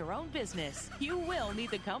Growing Your Own Business. You will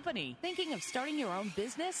need the company. Thinking of starting your own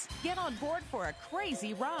business? Get on board for a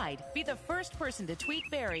crazy ride. Be the first person to tweet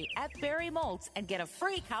Barry at Barry Moltz and get a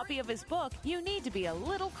free copy of his book, You Need to Be a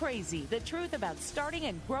Little Crazy, The Truth About Starting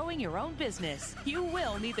and Growing Your Own Business. You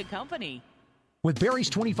will need the company. With Barry's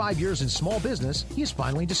 25 years in small business, he has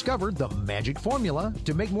finally discovered the magic formula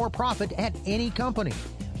to make more profit at any company.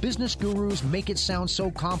 Business gurus make it sound so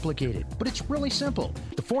complicated, but it's really simple.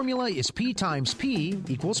 The formula is P times P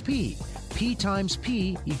equals P. P times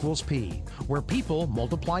P equals P, where people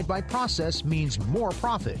multiplied by process means more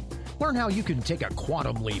profit. Learn how you can take a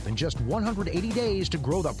quantum leap in just 180 days to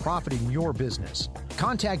grow the profit in your business.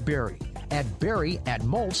 Contact Barry at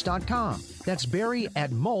barry@moltz.com. That's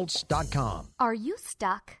barry@moltz.com. Are you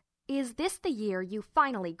stuck? Is this the year you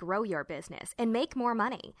finally grow your business and make more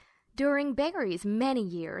money? During Barry's many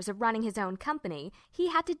years of running his own company, he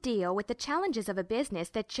had to deal with the challenges of a business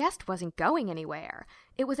that just wasn't going anywhere.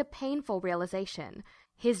 It was a painful realization.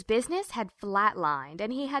 His business had flatlined,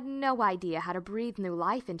 and he had no idea how to breathe new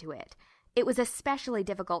life into it. It was especially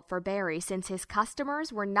difficult for Barry since his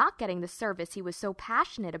customers were not getting the service he was so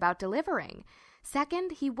passionate about delivering.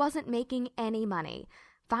 Second, he wasn't making any money.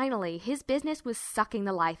 Finally, his business was sucking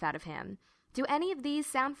the life out of him. Do any of these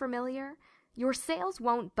sound familiar? Your sales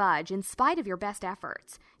won't budge in spite of your best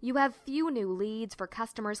efforts. You have few new leads for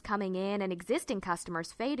customers coming in and existing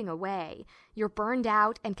customers fading away. You're burned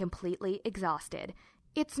out and completely exhausted.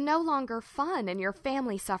 It's no longer fun, and your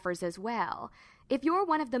family suffers as well. If you're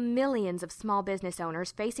one of the millions of small business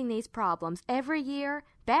owners facing these problems every year,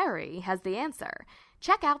 Barry has the answer.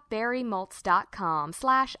 Check out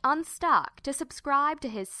barrymoltz.com/unstuck to subscribe to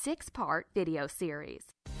his 6-part video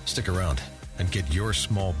series. Stick around and get your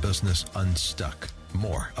small business unstuck.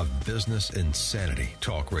 More of Business Insanity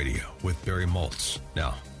Talk Radio with Barry Moltz.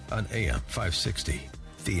 Now on AM 560,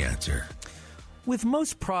 The Answer. With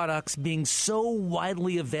most products being so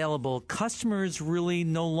widely available, customers really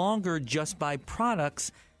no longer just buy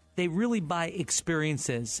products, they really buy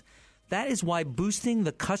experiences. That is why boosting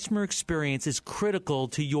the customer experience is critical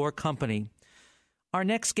to your company. Our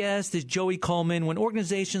next guest is Joey Coleman. When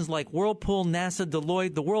organizations like Whirlpool, NASA,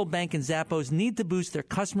 Deloitte, the World Bank, and Zappos need to boost their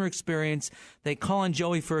customer experience, they call on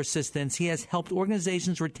Joey for assistance. He has helped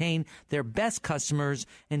organizations retain their best customers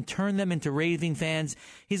and turn them into raving fans.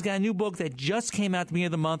 He's got a new book that just came out at the beginning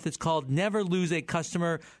of the month. It's called Never Lose a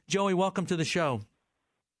Customer. Joey, welcome to the show.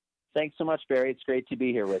 Thanks so much, Barry. It's great to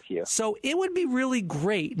be here with you. So it would be really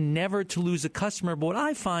great never to lose a customer. But what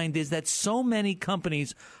I find is that so many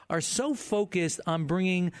companies are so focused on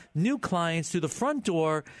bringing new clients to the front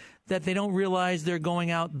door that they don't realize they're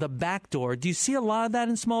going out the back door. Do you see a lot of that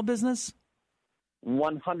in small business?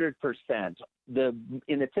 100%.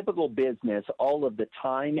 In a typical business, all of the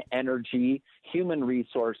time, energy, human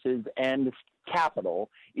resources, and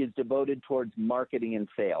capital is devoted towards marketing and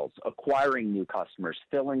sales, acquiring new customers,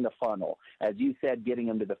 filling the funnel, as you said, getting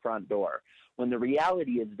them to the front door. When the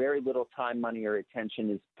reality is very little time, money, or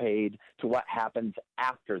attention is paid to what happens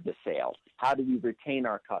after the sale. How do we retain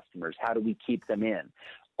our customers? How do we keep them in?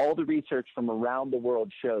 All the research from around the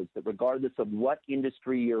world shows that regardless of what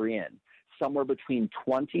industry you're in, somewhere between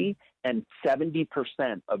 20 and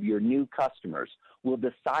 70% of your new customers will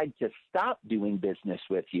decide to stop doing business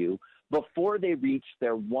with you before they reach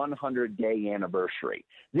their 100-day anniversary.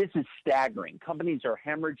 This is staggering. Companies are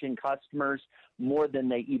hemorrhaging customers more than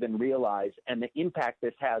they even realize, and the impact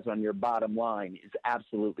this has on your bottom line is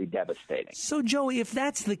absolutely devastating. So, Joey, if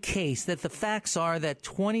that's the case, that the facts are that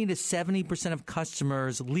 20 to 70% of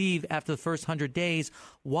customers leave after the first 100 days,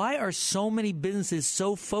 why are so many businesses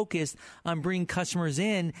so focused on bringing customers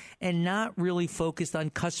in and not really focused on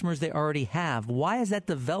customers they already have? Why has that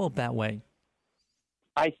developed that way?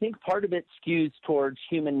 I think part of it skews towards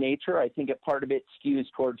human nature. I think part of it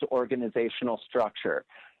skews towards organizational structure.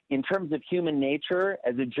 In terms of human nature,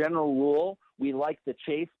 as a general rule, we like the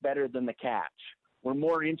chase better than the catch. We're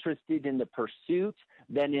more interested in the pursuit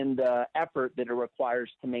than in the effort that it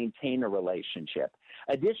requires to maintain a relationship.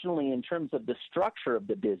 Additionally, in terms of the structure of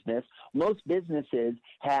the business, most businesses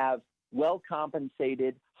have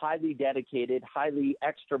well-compensated, highly dedicated, highly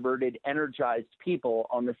extroverted, energized people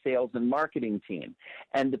on the sales and marketing team.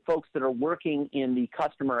 And the folks that are working in the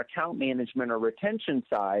customer account management or retention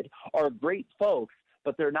side are great folks,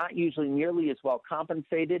 but they're not usually nearly as well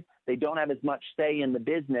compensated. They don't have as much say in the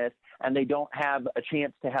business, and they don't have a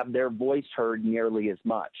chance to have their voice heard nearly as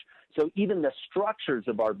much. So even the structures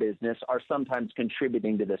of our business are sometimes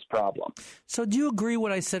contributing to this problem. So do you agree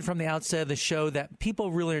what I said from the outset of the show, that people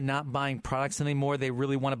really are not buying products anymore? They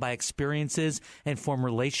really want to buy experiences and form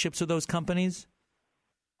relationships with those companies?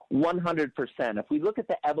 100%. If we look at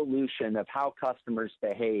the evolution of how customers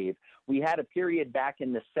behave, we had a period back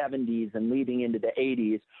in the 70s and leading into the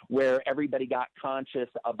 80s where everybody got conscious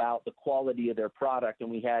about the quality of their product, and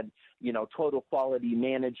we had, total quality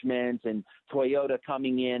management and Toyota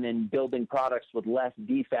coming in and building products with less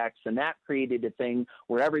defects, and that created a thing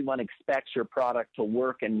where everyone expects your product to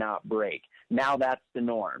work and not break. Now that's the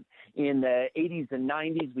norm. In the 80s and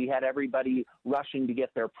 90s, we had everybody rushing to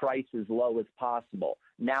get their price as low as possible.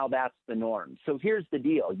 Now that's the norm. So here's the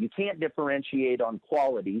deal. You can't differentiate on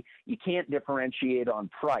quality. You can't differentiate on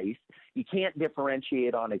price. You can't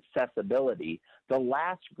differentiate on accessibility. The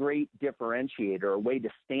last great differentiator, a way to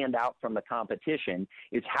stand out from the competition,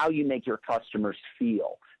 is how you make your customers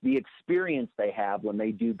feel, the experience they have when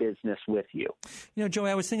they do business with you. Joey,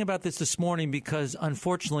 I was thinking about this morning because,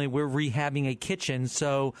 unfortunately, we're rehabbing a kitchen,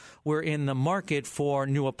 so we're in the market for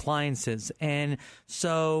new appliances. And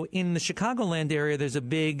so in the Chicagoland area, there's a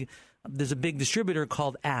big distributor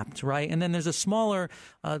called Apt, right? And then there's a smaller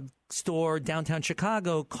store downtown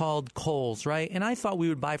Chicago called Kohl's, right? And I thought we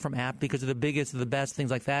would buy from Apt because they're the biggest, the best, things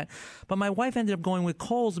like that. But my wife ended up going with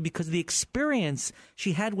Kohl's because the experience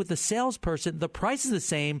she had with the salesperson, the price is the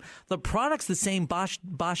same, the product's the same, Bosch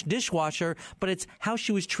dishwasher, but it's how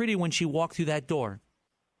she was treated when she walked through that door.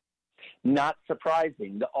 Not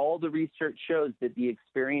surprising. All the research shows that the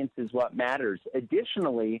experience is what matters.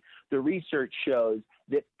 Additionally, the research shows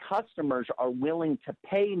that customers are willing to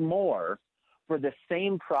pay more for the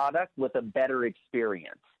same product with a better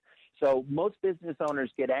experience. So most business owners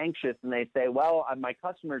get anxious and they say, well, my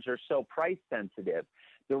customers are so price sensitive.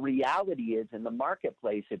 The reality is, in the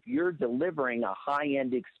marketplace, if you're delivering a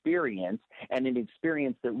high-end experience and an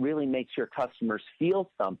experience that really makes your customers feel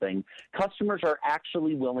something, customers are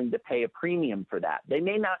actually willing to pay a premium for that. They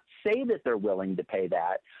may not say that they're willing to pay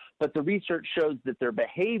that, but the research shows that their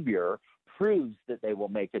behavior proves that they will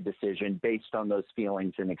make a decision based on those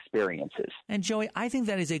feelings and experiences. And Joey, I think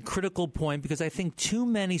that is a critical point because I think too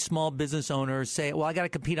many small business owners say, well, I got to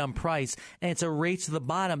compete on price, and it's a race to the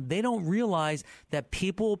bottom. They don't realize that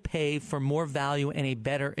people pay for more value and a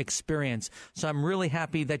better experience. So I'm really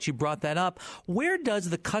happy that you brought that up. Where does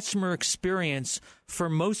the customer experience for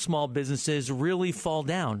most small businesses really fall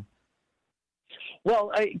down?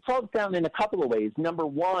 Well, it falls down in a couple of ways. Number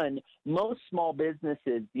one, most small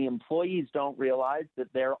businesses, the employees don't realize that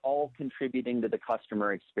they're all contributing to the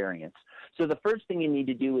customer experience. So the first thing you need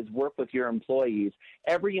to do is work with your employees.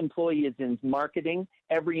 Every employee is in marketing.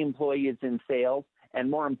 Every employee is in sales.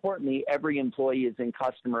 And more importantly, every employee is in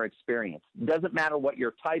customer experience. It doesn't matter what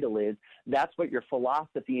your title is. That's what your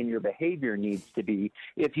philosophy and your behavior needs to be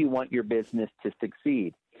if you want your business to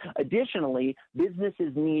succeed. Additionally,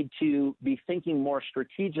 businesses need to be thinking more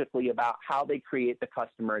strategically about how they create the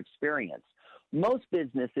customer experience. Most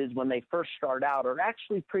businesses, when they first start out, are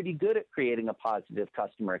actually pretty good at creating a positive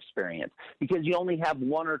customer experience because you only have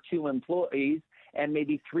one or two employees and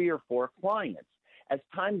maybe 3 or 4 clients. As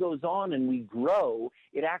time goes on and we grow,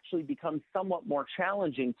 it actually becomes somewhat more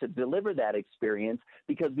challenging to deliver that experience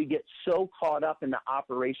because we get so caught up in the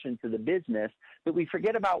operations of the business that we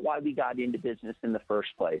forget about why we got into business in the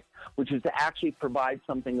first place, which is to actually provide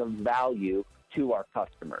something of value to our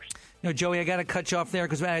customers. Joey, I got to cut you off there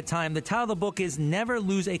because we're out of time. The title of the book is Never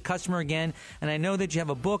Lose a Customer Again. And I know that you have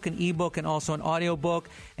a book, an ebook, and also an audiobook.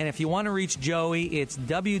 And if you want to reach Joey, it's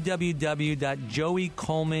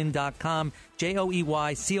www.joeycoleman.com,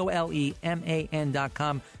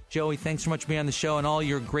 JoeyColeman.com. Joey, thanks so much for being on the show and all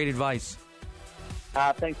your great advice.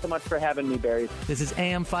 Thanks so much for having me, Barry. This is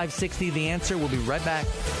AM 560, The Answer. We'll be right back.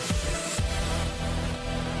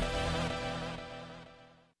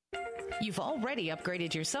 You've already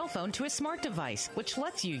upgraded your cell phone to a smart device, which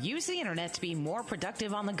lets you use the internet to be more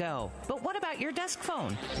productive on the go. But what about your desk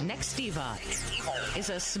phone? Nextiva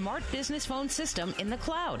is a smart business phone system in the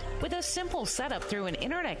cloud. With a simple setup through an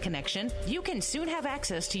internet connection, you can soon have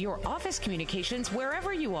access to your office communications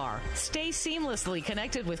wherever you are. Stay seamlessly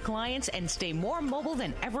connected with clients and stay more mobile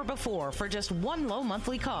than ever before for just one low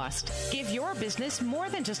monthly cost. Give your business more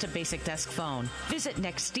than just a basic desk phone. Visit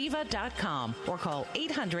Nextiva.com or call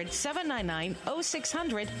 800-799-0600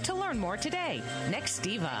 to learn more today.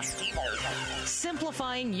 Nextiva.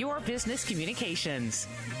 Simplifying your business communications.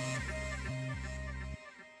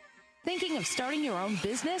 Thinking of starting your own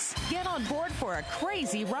business? Get on board for a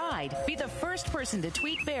crazy ride. Be the first person to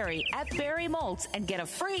tweet Barry at Barry Moltz and get a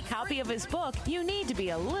free copy of his book, You Need to Be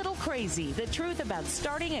a Little Crazy, The Truth About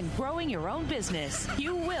Starting and Growing Your Own Business.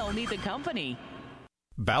 You will need the company.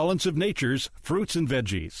 Balance of Nature's fruits and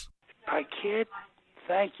veggies. I can't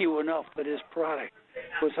thank you enough for this product.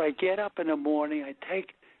 Because I get up in the morning, I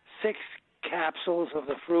take 6 capsules of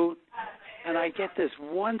the fruit, and I get this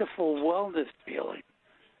wonderful wellness feeling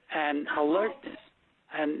and alertness.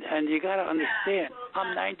 And you got to understand,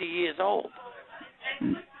 I'm 90 years old.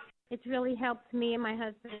 It's really helped me and my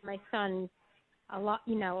husband and my son a lot,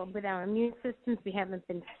 with our immune systems. We haven't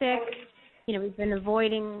been sick. We've been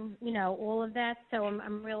avoiding, all of that. So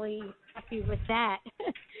I'm really happy with that.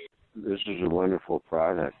 This is a wonderful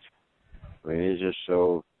product. I mean,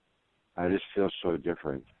 I just feel so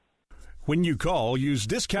different. When you call, use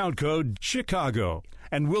discount code CHICAGO,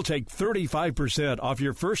 and we'll take 35% off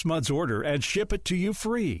your first month's order and ship it to you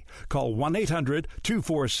free. Call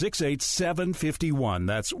 1-800-246-8751.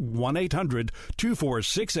 That's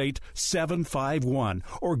 1-800-246-8751.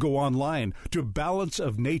 Or go online to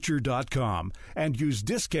balanceofnature.com and use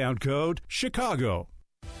discount code CHICAGO.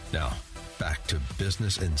 Now, back to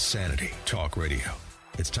Business Insanity Talk Radio.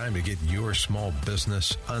 It's time to get your small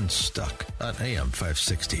business unstuck on AM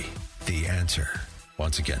 560. The Answer.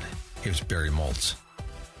 Once again, here's Barry Moltz.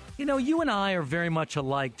 You and I are very much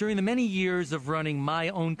alike. During the many years of running my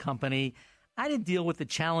own company, I had to deal with the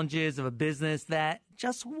challenges of a business that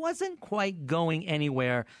just wasn't quite going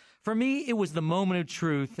anywhere. For me, it was the moment of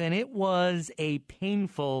truth, and it was a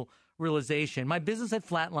painful realization. My business had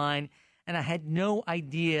flatlined, and I had no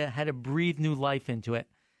idea how to breathe new life into it.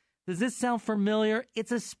 Does this sound familiar?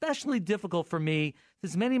 It's especially difficult for me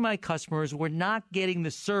since many of my customers were not getting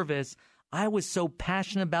the service I was so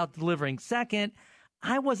passionate about delivering. Second,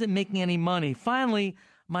 I wasn't making any money. Finally,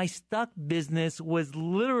 my stuck business was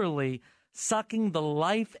literally sucking the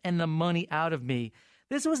life and the money out of me.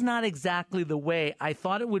 This was not exactly the way I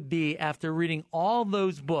thought it would be after reading all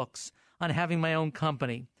those books on having my own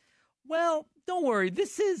company. Well, don't worry,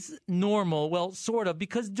 this is normal, well, sort of,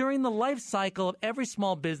 because during the life cycle of every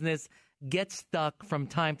small business gets stuck from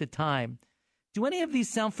time to time. Do any of these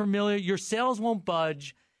sound familiar? Your sales won't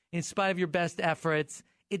budge in spite of your best efforts.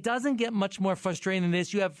 It doesn't get much more frustrating than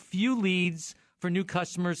this. You have few leads for new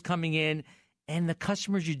customers coming in, and the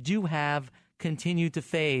customers you do have continue to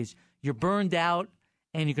phase. You're burned out,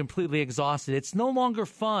 and you're completely exhausted. It's no longer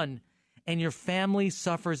fun, and your family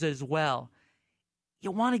suffers as well.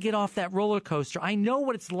 You want to get off that roller coaster. I know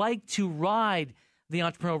what it's like to ride the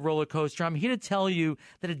entrepreneurial roller coaster. I'm here to tell you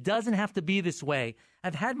that it doesn't have to be this way.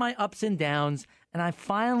 I've had my ups and downs, and I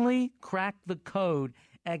finally cracked the code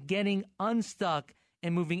at getting unstuck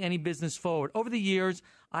and moving any business forward. Over the years,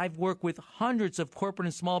 I've worked with hundreds of corporate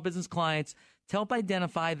and small business clients to help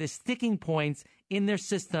identify the sticking points in their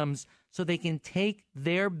systems so they can take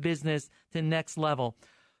their business to the next level.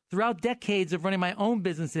 Throughout decades of running my own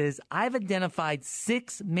businesses, I've identified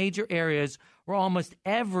 6 major areas where almost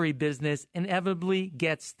every business inevitably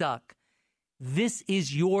gets stuck. This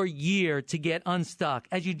is your year to get unstuck.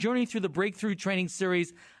 As you journey through the Breakthrough Training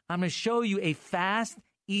Series, I'm going to show you a fast,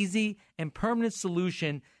 easy, and permanent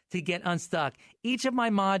solution to get unstuck. Each of my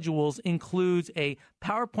modules includes a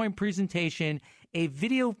PowerPoint presentation, a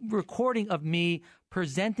video recording of me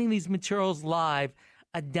presenting these materials live,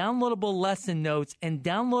 a downloadable lesson notes, and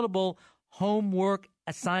downloadable homework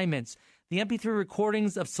assignments. The MP3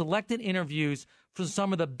 recordings of selected interviews from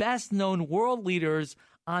some of the best-known world leaders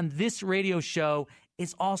on this radio show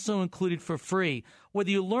is also included for free.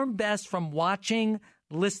 Whether you learn best from watching,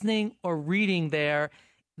 listening, or reading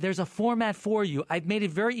there's a format for you. I've made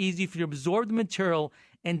it very easy for you to absorb the material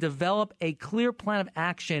and develop a clear plan of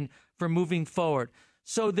action for moving forward.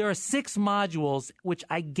 So there are 6 modules which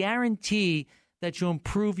I guarantee that you'll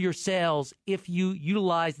improve your sales if you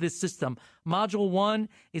utilize this system. Module 1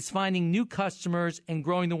 is finding new customers and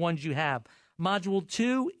growing the ones you have. Module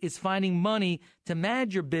 2 is finding money to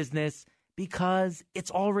manage your business because it's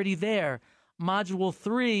already there. Module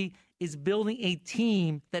 3 is building a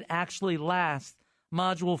team that actually lasts.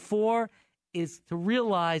 Module 4 is to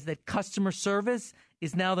realize that customer service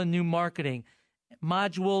is now the new marketing.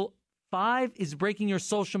 Module 5 is breaking your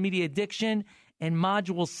social media addiction. And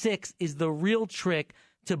Module 6 is the real trick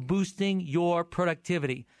to boosting your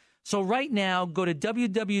productivity. So right now, go to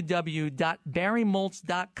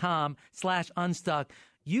www.barrymoltz.com/unstuck.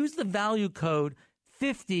 Use the value code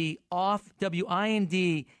 50 off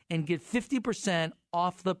WIND and get 50%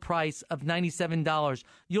 off the price of $97.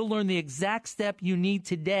 You'll learn the exact step you need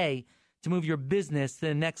today to move your business to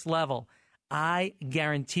the next level. I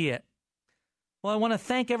guarantee it. Well, I want to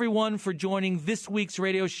thank everyone for joining this week's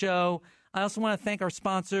radio show. I also want to thank our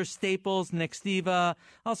sponsor, Staples, Nextiva.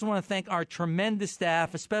 I also want to thank our tremendous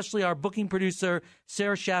staff, especially our booking producer,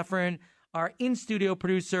 Sarah Schafferin, our in-studio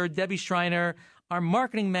producer, Debbie Schreiner, our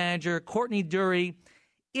marketing manager, Courtney Dury.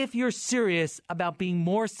 If you're serious about being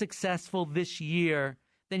more successful this year,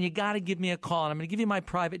 then you got to give me a call. And I'm going to give you my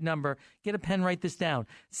private number. Get a pen, write this down.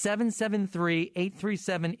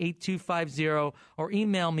 773-837-8250 or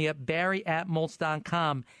email me at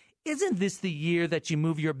barry@moltz.com. Isn't this the year that you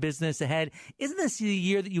move your business ahead? Isn't this the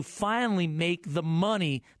year that you finally make the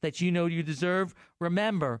money that you know you deserve?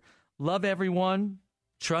 Remember, love everyone,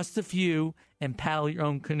 trust a few, and paddle your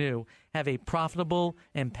own canoe. Have a profitable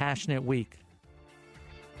and passionate week.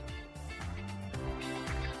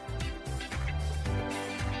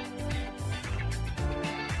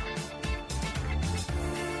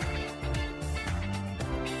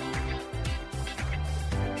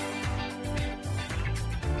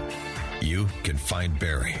 You can find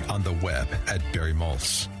Barry on the web at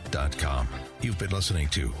barrymoltz.com. You've been listening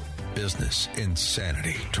to Business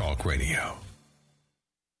Insanity Talk Radio.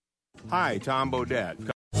 Hi, Tom Bodett.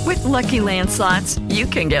 With Lucky Land Slots, you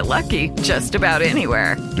can get lucky just about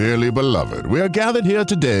anywhere. Dearly beloved, we are gathered here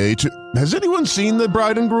today to... Has anyone seen the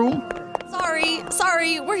bride and groom?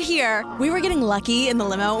 Sorry, we're here. We were getting lucky in the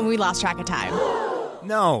limo and we lost track of time.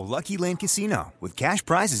 No, Lucky Land Casino, with cash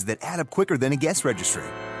prizes that add up quicker than a guest registry.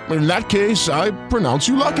 In that case, I pronounce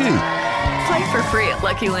you lucky. Play for free at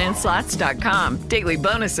LuckyLandSlots.com. Daily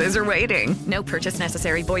bonuses are waiting. No purchase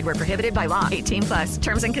necessary. Void where prohibited by law. 18+.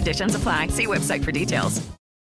 Terms and conditions apply. See website for details.